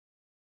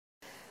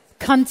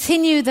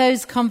 Continue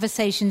those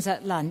conversations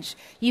at lunch.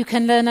 You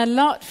can learn a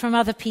lot from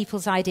other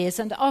people's ideas,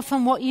 and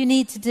often what you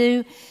need to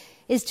do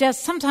is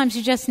sometimes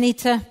you just need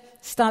to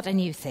start a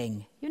new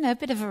thing. A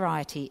bit of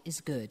variety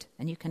is good,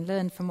 and you can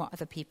learn from what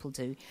other people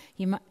do.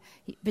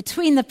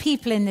 Between the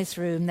people in this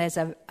room, there's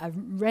a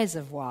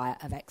reservoir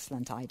of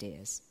excellent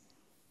ideas.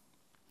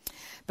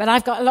 But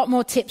I've got a lot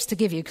more tips to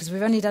give you because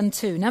we've only done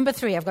 2. Number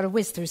 3, I've got to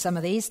whiz through some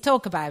of these.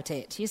 Talk about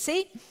it. You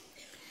see?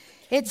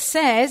 It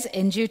says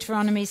in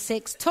Deuteronomy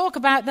 6, talk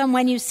about them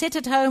when you sit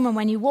at home and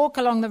when you walk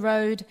along the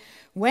road,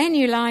 when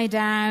you lie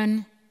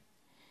down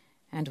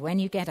and when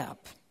you get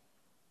up.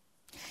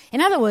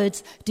 In other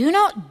words, do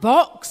not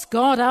box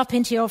God up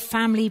into your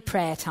family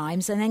prayer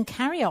times and then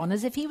carry on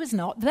as if he was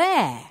not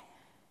there.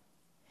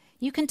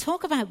 You can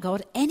talk about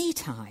God any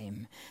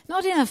time,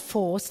 not in a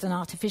forced and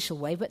artificial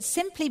way, but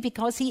simply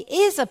because he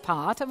is a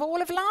part of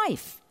all of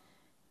life.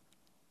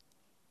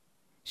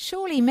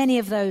 Surely many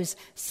of those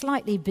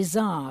slightly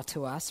bizarre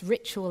to us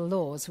ritual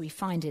laws we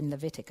find in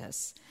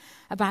Leviticus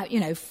about,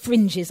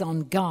 fringes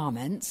on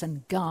garments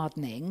and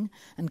gardening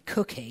and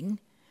cooking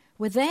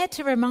were there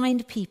to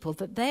remind people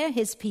that they're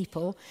his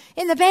people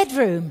in the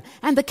bedroom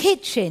and the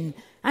kitchen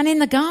and in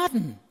the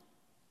garden.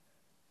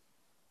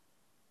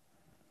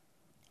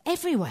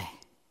 Everywhere.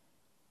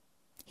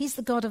 He's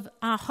the God of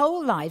our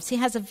whole lives. He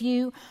has a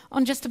view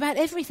on just about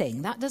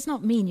everything. That does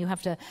not mean you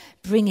have to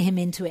bring him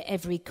into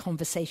every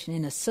conversation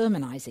in a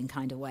sermonizing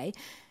kind of way,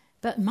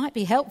 but it might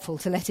be helpful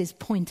to let his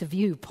point of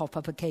view pop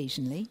up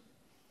occasionally.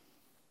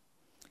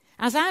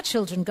 As our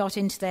children got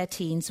into their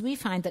teens, we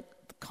find that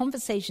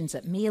conversations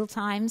at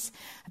mealtimes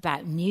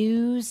about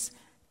news,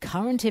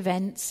 current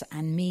events,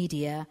 and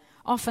media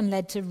often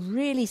led to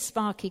really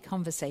sparky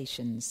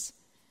conversations,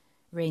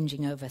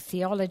 ranging over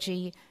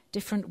theology,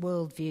 different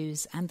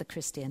worldviews, and the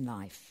Christian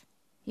life.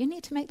 You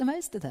need to make the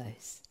most of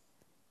those,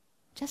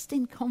 just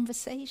in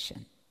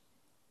conversation.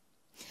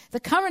 The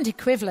current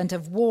equivalent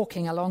of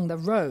walking along the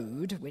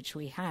road, which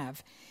we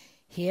have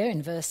here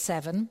in verse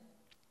 7,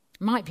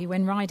 might be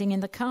when riding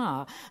in the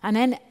car. And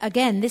then,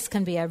 again, this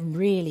can be a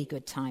really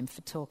good time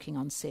for talking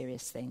on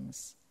serious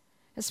things,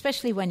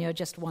 especially when you're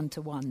just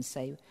one-to-one,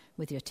 say,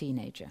 with your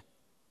teenager.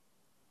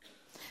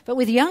 But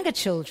with younger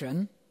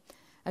children,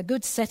 a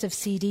good set of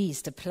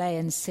CDs to play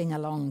and sing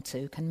along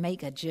to can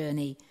make a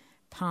journey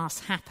pass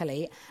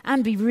happily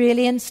and be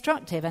really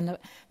instructive. And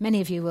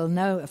many of you will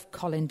know of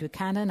Colin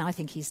Buchanan. I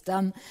think he's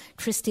done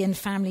Christian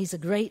families a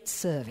great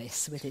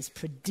service with his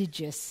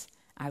prodigious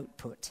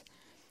output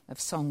of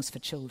songs for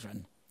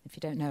children. If you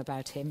don't know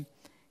about him,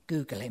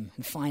 Google him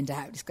and find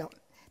out.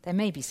 There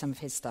may be some of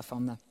his stuff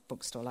on the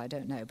bookstall, I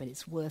don't know, but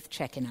it's worth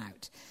checking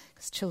out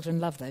because children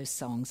love those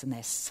songs and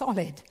they're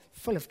solid,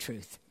 full of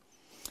truth.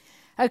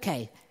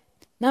 Okay.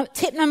 Now,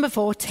 tip number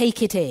 4,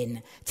 take it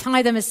in.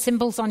 Tie them as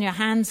symbols on your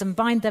hands and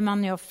bind them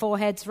on your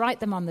foreheads. Write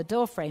them on the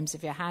door frames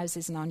of your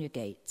houses and on your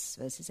gates,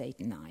 verses 8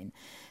 and 9.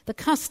 The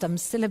custom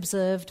still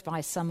observed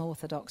by some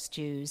Orthodox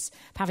Jews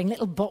of having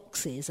little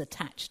boxes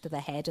attached to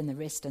the head and the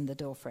wrist and the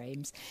door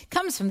frames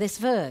comes from this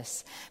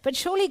verse. But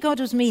surely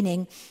God was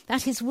meaning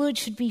that his word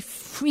should be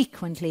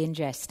frequently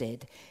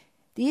ingested.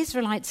 The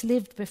Israelites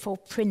lived before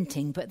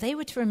printing, but they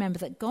were to remember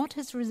that God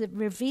has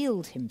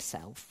revealed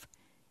himself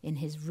in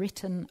his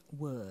written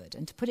word.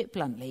 And to put it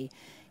bluntly,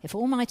 if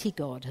Almighty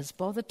God has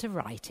bothered to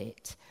write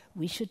it,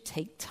 we should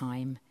take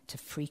time to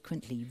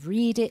frequently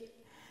read it,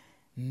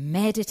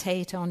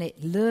 meditate on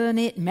it, learn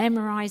it,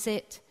 memorize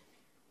it.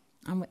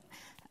 And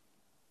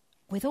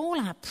with all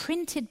our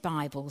printed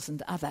Bibles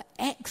and other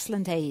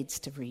excellent aids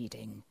to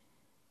reading,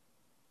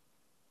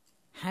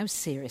 how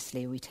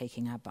seriously are we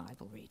taking our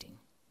Bible reading?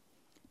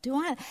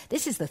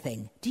 This is the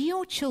thing. Do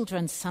your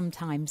children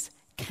sometimes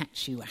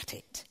catch you at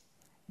it?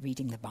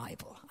 Reading the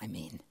Bible, I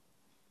mean.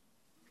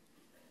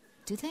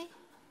 Do they?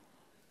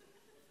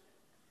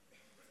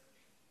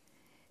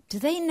 Do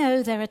they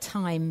know there are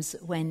times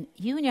when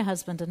you and your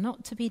husband are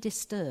not to be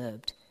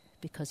disturbed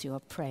because you are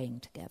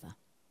praying together?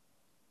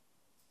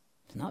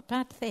 It's not a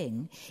bad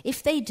thing.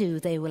 If they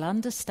do, they will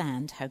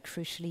understand how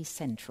crucially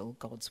central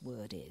God's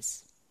word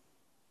is.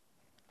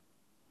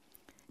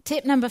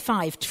 Tip number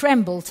 5,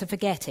 tremble to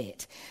forget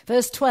it.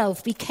 Verse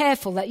 12, be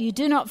careful that you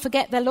do not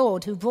forget the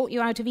Lord who brought you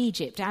out of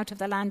Egypt, out of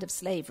the land of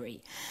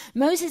slavery.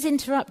 Moses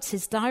interrupts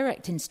his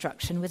direct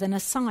instruction with an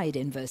aside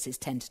in verses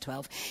 10 to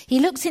 12.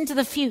 He looks into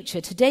the future,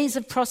 to days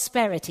of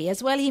prosperity,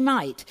 as well he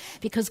might,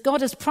 because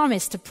God has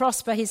promised to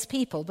prosper his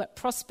people, but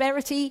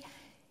prosperity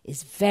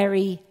is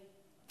very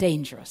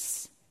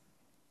dangerous.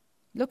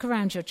 Look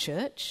around your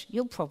church,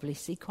 you'll probably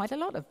see quite a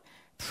lot of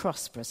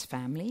prosperous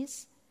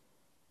families.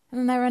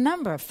 And there are a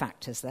number of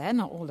factors there.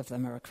 Not all of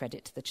them are a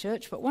credit to the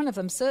church, but one of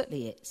them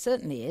certainly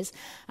is.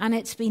 And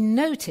it's been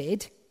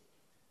noted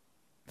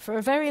for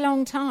a very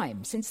long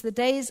time, since the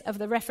days of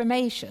the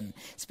Reformation.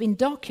 It's been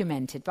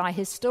documented by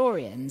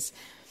historians.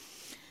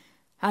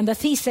 And the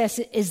thesis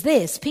is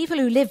this: people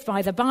who live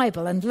by the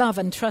Bible and love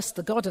and trust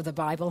the God of the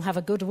Bible have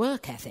a good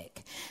work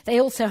ethic. They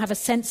also have a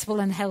sensible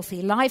and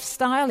healthy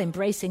lifestyle,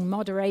 embracing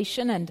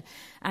moderation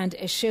and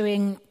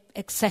eschewing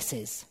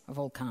excesses of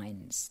all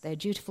kinds. They're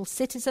dutiful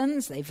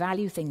citizens. They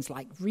value things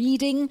like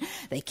reading.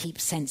 They keep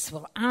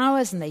sensible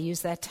hours and they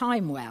use their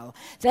time well.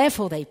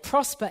 Therefore, they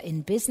prosper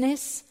in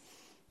business.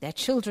 Their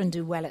children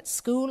do well at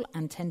school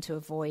and tend to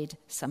avoid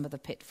some of the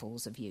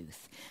pitfalls of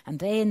youth. And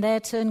they, in their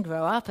turn,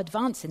 grow up,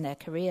 advance in their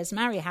careers,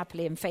 marry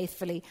happily and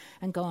faithfully,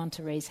 and go on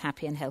to raise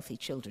happy and healthy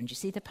children. Do you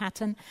see the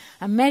pattern?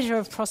 A measure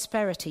of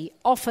prosperity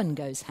often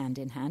goes hand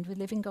in hand with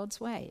living God's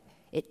way.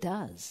 It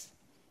does.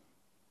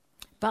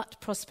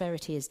 But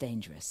prosperity is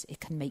dangerous. It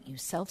can make you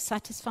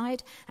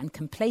self-satisfied and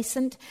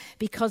complacent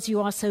because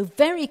you are so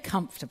very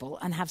comfortable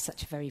and have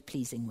such a very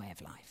pleasing way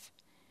of life.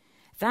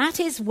 That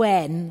is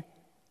when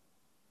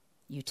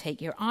you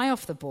take your eye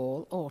off the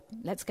ball, or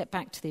let's get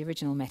back to the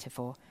original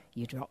metaphor,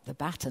 you drop the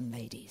baton,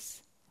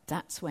 ladies.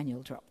 That's when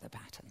you'll drop the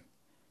baton.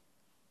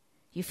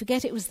 You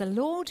forget it was the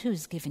Lord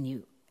who's given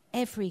you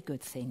every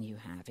good thing you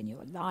have in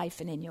your life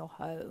and in your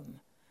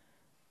home.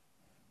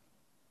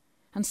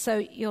 And so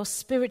your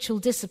spiritual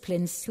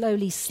disciplines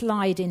slowly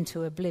slide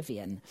into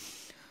oblivion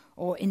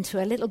or into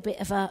a little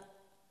bit of a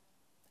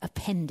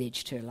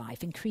appendage to your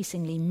life,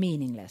 increasingly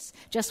meaningless,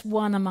 just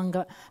one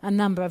among a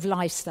number of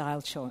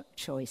lifestyle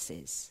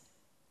choices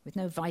with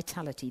no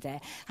vitality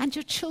there. And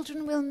your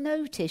children will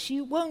notice.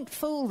 You won't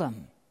fool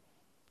them.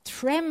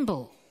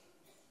 Tremble.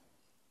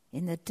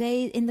 In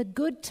the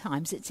good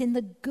times, it's in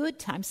the good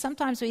times.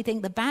 Sometimes we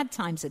think the bad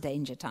times are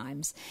danger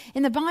times.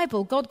 In the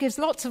Bible, God gives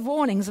lots of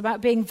warnings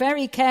about being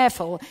very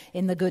careful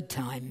in the good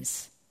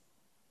times.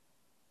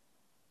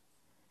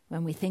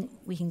 When we think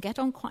we can get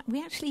on quite,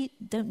 we actually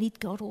don't need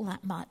God all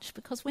that much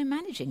because we're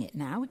managing it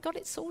now. We've got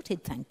it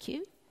sorted, thank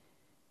you.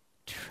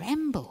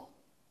 Tremble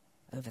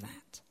over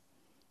that.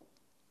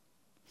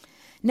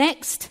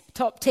 Next,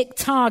 top tick,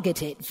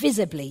 target it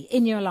visibly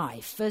in your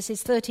life.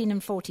 Verses 13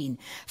 and 14.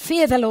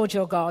 Fear the Lord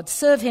your God,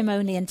 serve him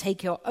only and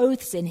take your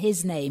oaths in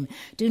his name.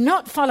 Do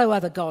not follow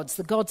other gods,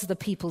 the gods of the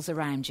peoples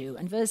around you.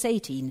 And verse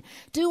 18,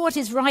 do what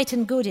is right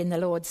and good in the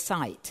Lord's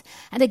sight.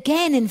 And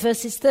again in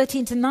verses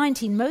 13 to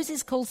 19,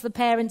 Moses calls the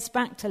parents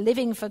back to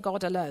living for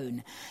God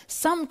alone.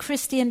 Some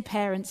Christian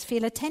parents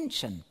feel a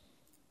tension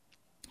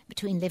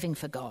between living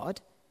for God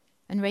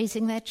and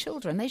raising their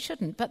children. They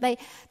shouldn't, but they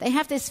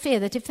have this fear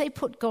that if they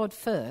put God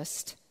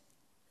first,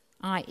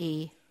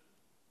 i.e.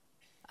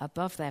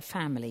 above their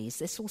families,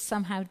 this will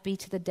somehow be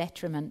to the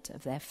detriment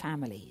of their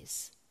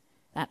families.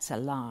 That's a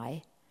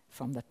lie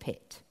from the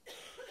pit.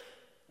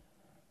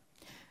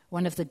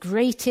 One of the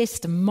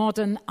greatest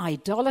modern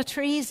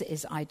idolatries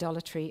is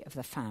idolatry of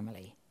the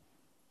family.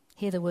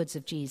 Hear the words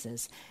of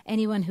Jesus.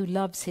 Anyone who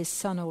loves his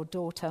son or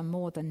daughter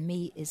more than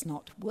me is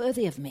not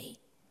worthy of me.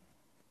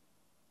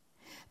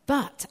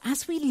 But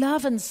as we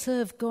love and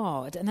serve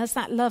God, and as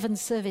that love and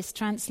service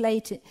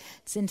translates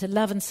into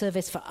love and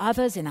service for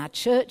others in our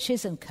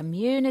churches and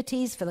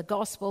communities for the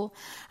gospel,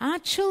 our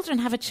children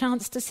have a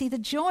chance to see the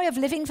joy of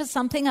living for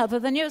something other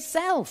than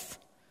yourself.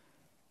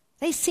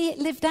 They see it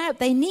lived out.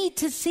 They need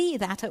to see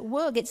that at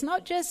work. It's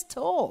not just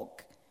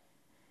talk.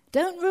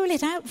 Don't rule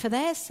it out for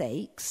their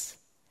sakes.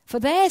 For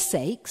their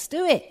sakes,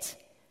 do it.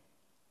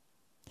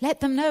 Let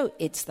them know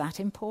it's that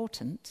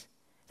important.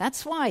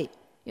 That's why,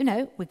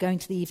 we're going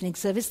to the evening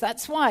service.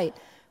 That's why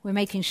we're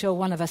making sure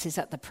one of us is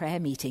at the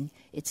prayer meeting.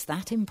 It's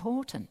that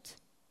important.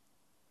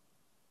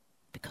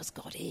 Because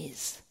God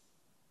is.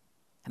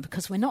 And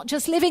because we're not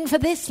just living for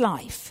this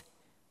life.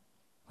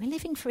 We're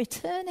living for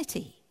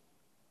eternity.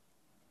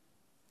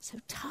 So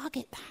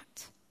target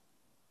that.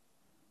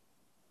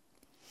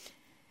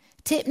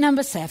 Tip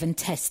number 7,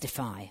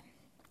 testify.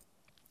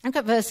 I've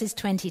got verses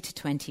 20 to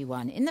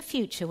 21. In the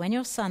future, when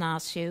your son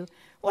asks you,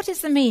 what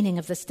is the meaning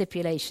of the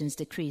stipulations,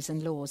 decrees,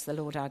 and laws the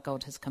Lord our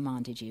God has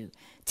commanded you?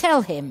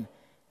 Tell him,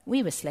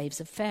 we were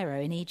slaves of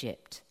Pharaoh in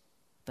Egypt,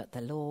 but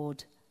the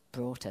Lord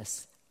brought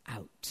us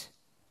out.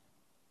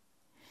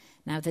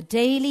 Now, the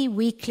daily,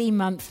 weekly,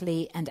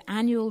 monthly, and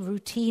annual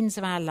routines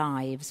of our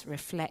lives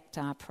reflect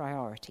our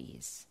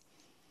priorities.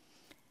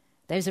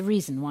 There's a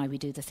reason why we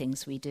do the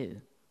things we do.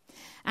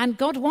 And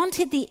God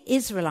wanted the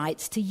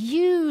Israelites to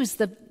use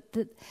the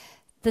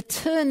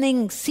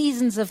turning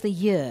seasons of the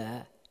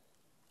year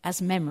as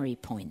memory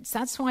points.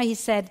 That's why he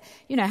said,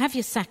 have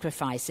your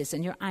sacrifices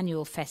and your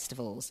annual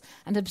festivals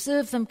and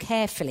observe them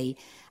carefully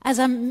as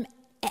an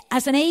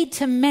aid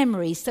to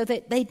memory so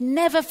that they'd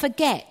never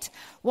forget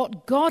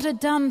what God had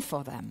done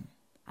for them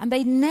and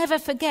they'd never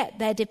forget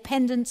their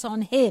dependence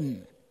on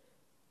him.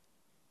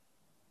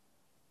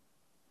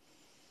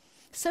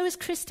 So as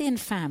Christian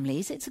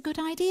families, it's a good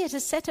idea to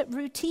set up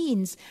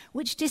routines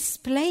which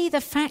display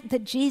the fact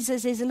that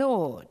Jesus is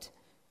Lord.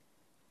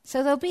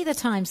 So there'll be the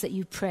times that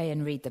you pray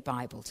and read the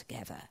Bible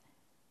together.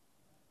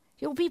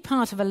 You'll be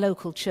part of a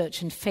local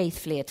church and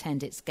faithfully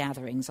attend its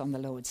gatherings on the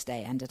Lord's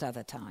Day and at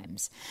other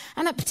times.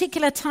 And at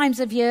particular times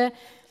of year,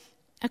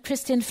 a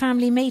Christian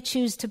family may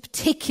choose to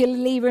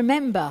particularly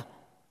remember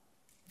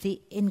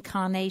the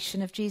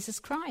incarnation of Jesus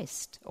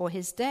Christ or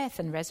his death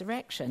and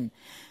resurrection.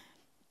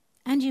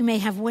 And you may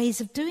have ways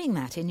of doing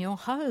that in your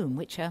home,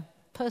 which are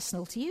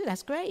personal to you.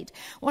 That's great.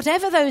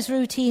 Whatever those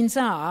routines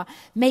are,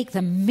 make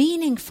them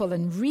meaningful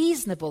and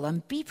reasonable,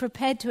 and be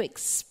prepared to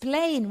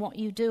explain what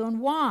you do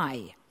and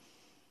why.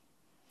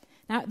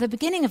 Now, at the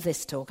beginning of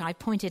this talk, I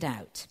pointed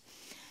out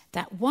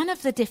that one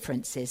of the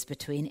differences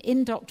between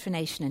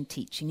indoctrination and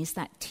teaching is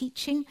that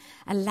teaching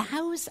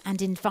allows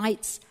and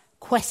invites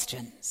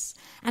questions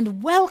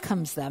and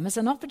welcomes them as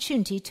an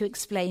opportunity to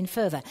explain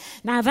further.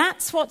 Now,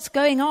 that's what's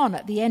going on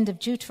at the end of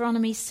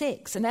Deuteronomy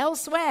 6 and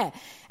elsewhere,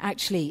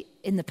 actually,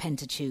 in the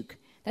Pentateuch.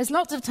 There's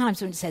lots of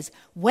times when it says,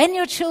 when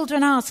your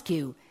children ask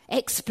you,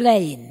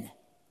 explain.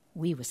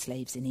 We were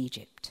slaves in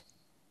Egypt.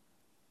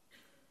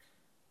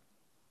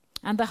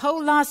 And the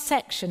whole last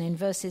section in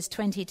verses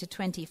 20 to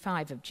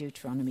 25 of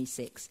Deuteronomy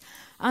 6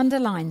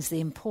 underlines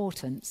the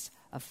importance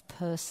of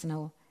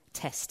personal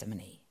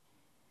testimony.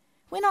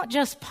 We're not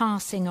just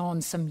passing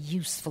on some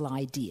useful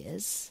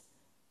ideas.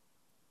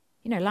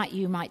 You know, like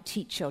you might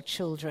teach your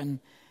children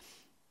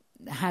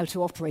how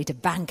to operate a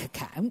bank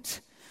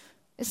account.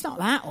 It's not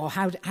that, or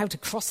how to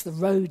cross the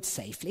road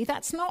safely.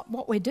 That's not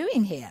what we're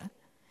doing here.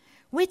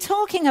 We're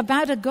talking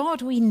about a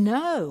God we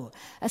know,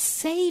 a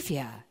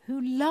Saviour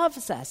who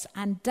loves us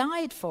and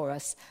died for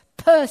us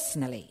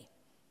personally.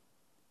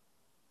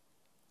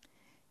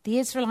 The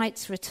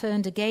Israelites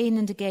returned again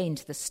and again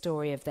to the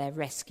story of their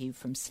rescue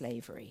from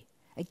slavery.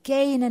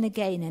 Again and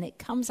again, and it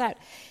comes out.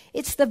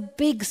 It's the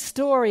big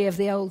story of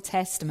the Old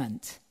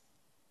Testament.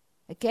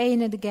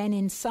 Again and again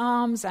in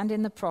Psalms and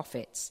in the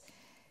prophets,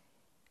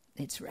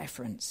 it's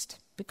referenced.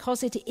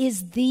 Because it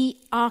is the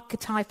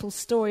archetypal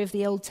story of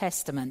the Old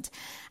Testament,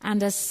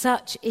 and as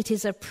such, it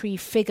is a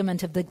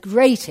prefigurement of the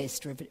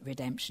greatest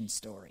redemption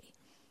story,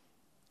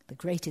 the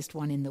greatest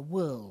one in the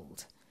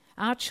world.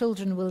 Our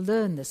children will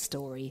learn the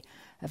story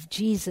of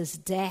Jesus'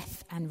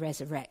 death and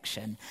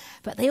resurrection,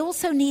 but they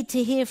also need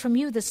to hear from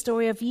you the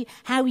story of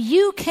how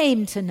you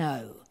came to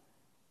know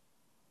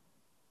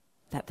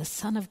that the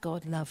Son of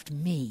God loved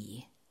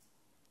me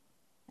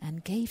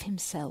and gave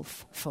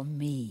himself for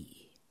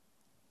me.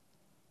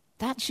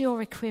 That's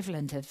your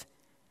equivalent of,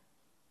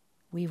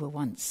 we were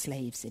once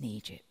slaves in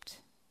Egypt.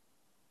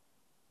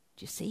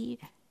 Do you see?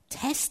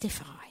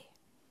 Testify.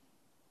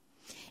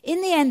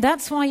 In the end,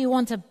 that's why you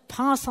want to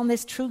pass on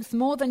this truth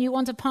more than you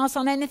want to pass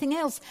on anything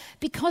else,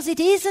 because it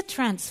is a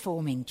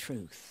transforming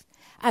truth,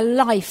 a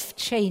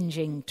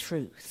life-changing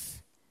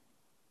truth.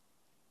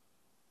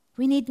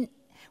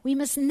 We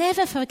must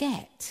never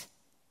forget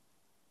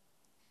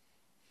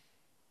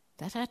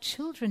that our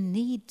children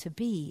need to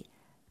be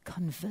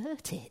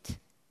converted.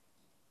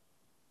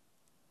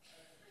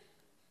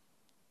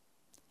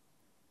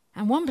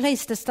 And one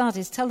place to start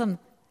is tell them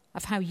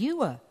of how you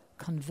were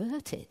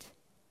converted.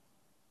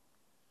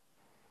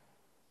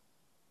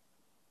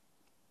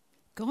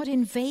 God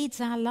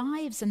invades our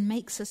lives and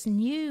makes us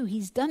new.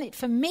 He's done it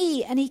for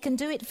me, and he can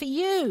do it for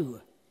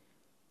you.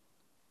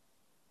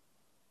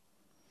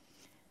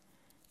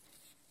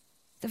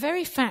 The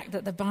very fact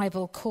that the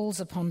Bible calls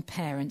upon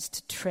parents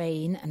to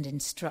train and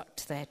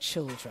instruct their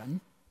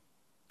children,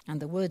 and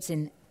the words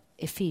in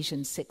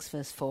Ephesians 6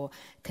 verse 4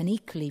 can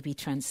equally be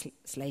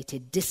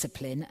translated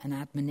discipline and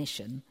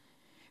admonition,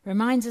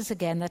 reminds us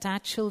again that our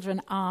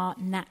children are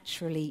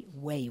naturally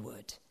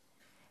wayward.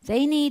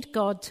 They need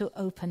God to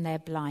open their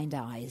blind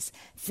eyes.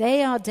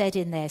 They are dead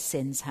in their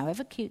sins.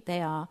 However cute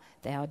they are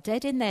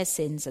dead in their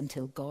sins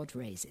until God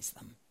raises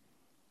them.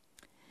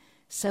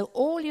 So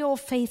all your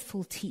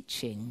faithful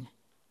teaching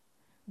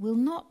will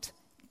not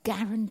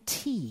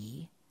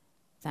guarantee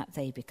that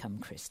they become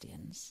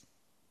Christians.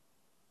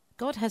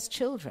 God has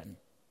children.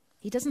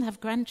 He doesn't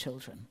have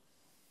grandchildren.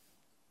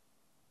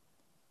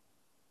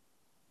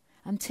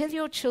 Until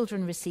your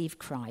children receive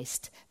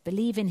Christ,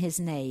 believe in his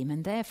name,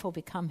 and therefore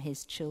become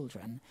his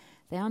children,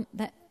 they're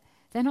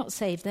not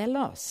saved, they're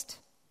lost.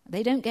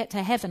 They don't get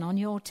to heaven on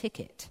your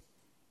ticket.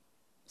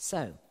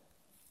 So,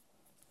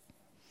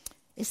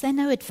 is there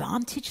no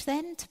advantage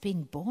then to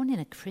being born in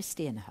a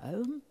Christian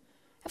home?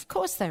 Of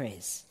course there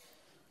is.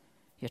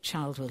 Your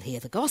child will hear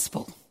the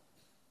gospel.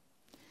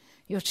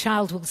 Your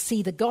child will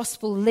see the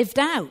gospel lived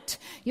out.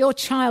 Your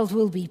child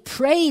will be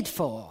prayed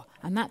for.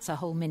 And that's a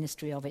whole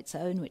ministry of its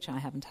own, which I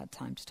haven't had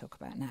time to talk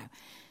about now.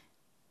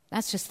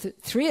 That's just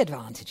three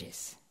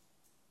advantages.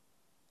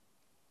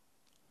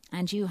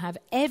 And you have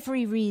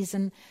every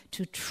reason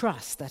to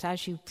trust that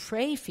as you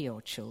pray for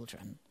your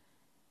children,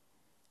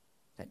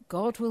 that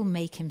God will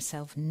make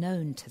himself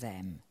known to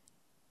them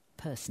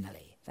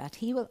personally, that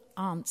he will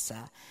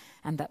answer,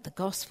 and that the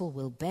gospel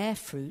will bear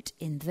fruit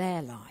in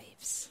their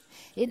lives.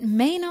 It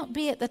may not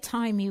be at the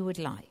time you would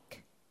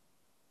like.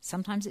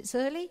 Sometimes it's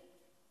early.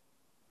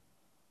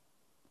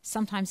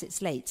 Sometimes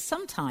it's late.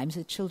 Sometimes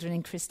with children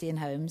in Christian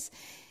homes,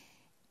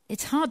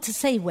 it's hard to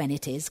say when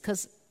it is,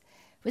 because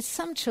with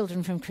some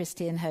children from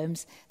Christian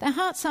homes, their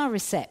hearts are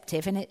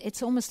receptive, and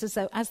it's almost as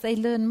though as they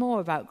learn more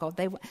about God,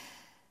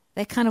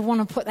 they kind of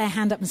want to put their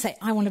hand up and say,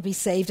 I want to be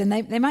saved, and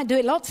they might do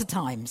it lots of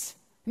times.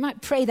 You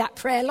might pray that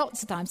prayer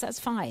lots of times, that's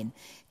fine.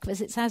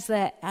 Because it's as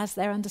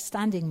they're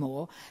understanding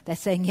more, they're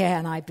saying, yeah,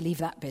 and I believe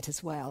that bit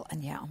as well,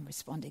 and yeah, I'm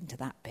responding to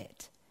that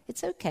bit.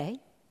 It's okay.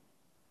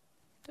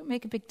 Don't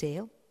make a big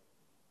deal.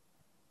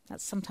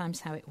 That's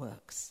sometimes how it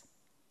works.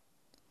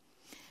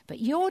 But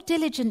your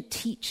diligent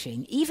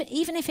teaching,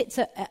 even if it's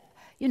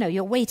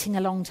you're waiting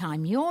a long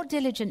time, your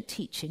diligent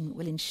teaching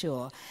will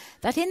ensure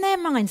that in their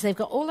minds they've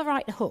got all the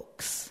right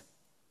hooks.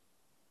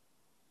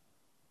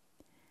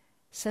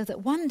 So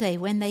that one day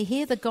when they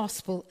hear the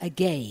gospel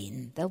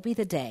again, there'll be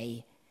the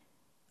day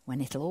when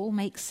it'll all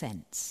make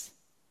sense.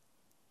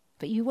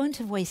 But you won't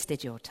have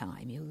wasted your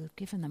time. You'll have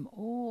given them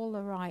all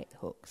the right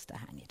hooks to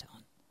hang it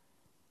on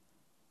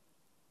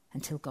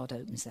until God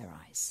opens their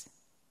eyes.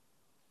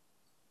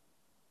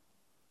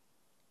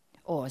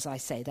 Or, as I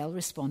say, they'll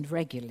respond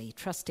regularly,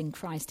 trusting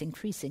Christ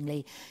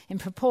increasingly in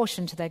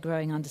proportion to their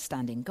growing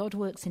understanding. God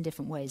works in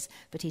different ways,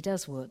 but he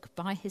does work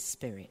by his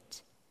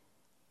Spirit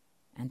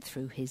and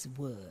through his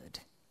word.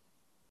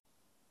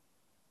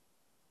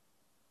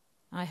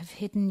 I have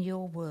hidden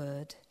your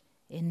word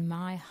in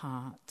my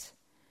heart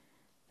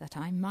that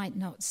I might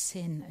not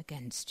sin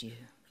against you.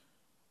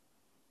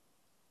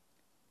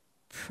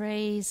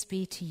 Praise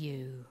be to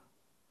you,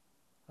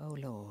 O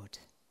Lord.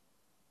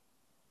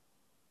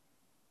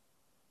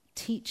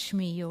 Teach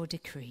me your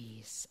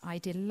decrees. I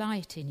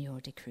delight in your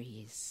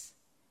decrees.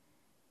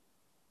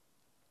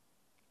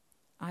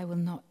 I will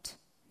not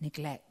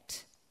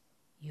neglect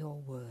your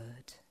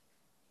word.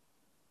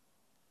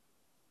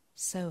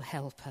 So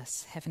help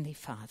us, Heavenly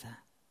Father,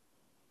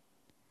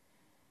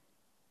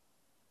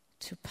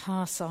 to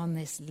pass on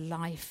this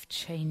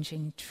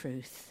life-changing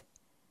truth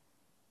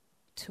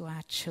to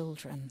our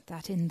children,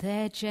 that in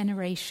their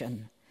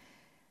generation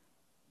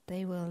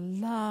they will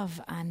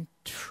love and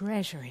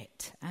treasure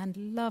it and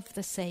love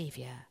the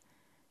Saviour,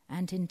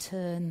 and in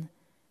turn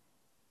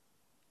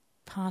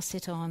pass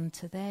it on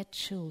to their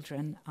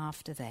children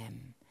after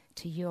them,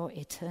 to your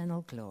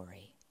eternal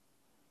glory.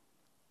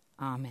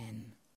 Amen.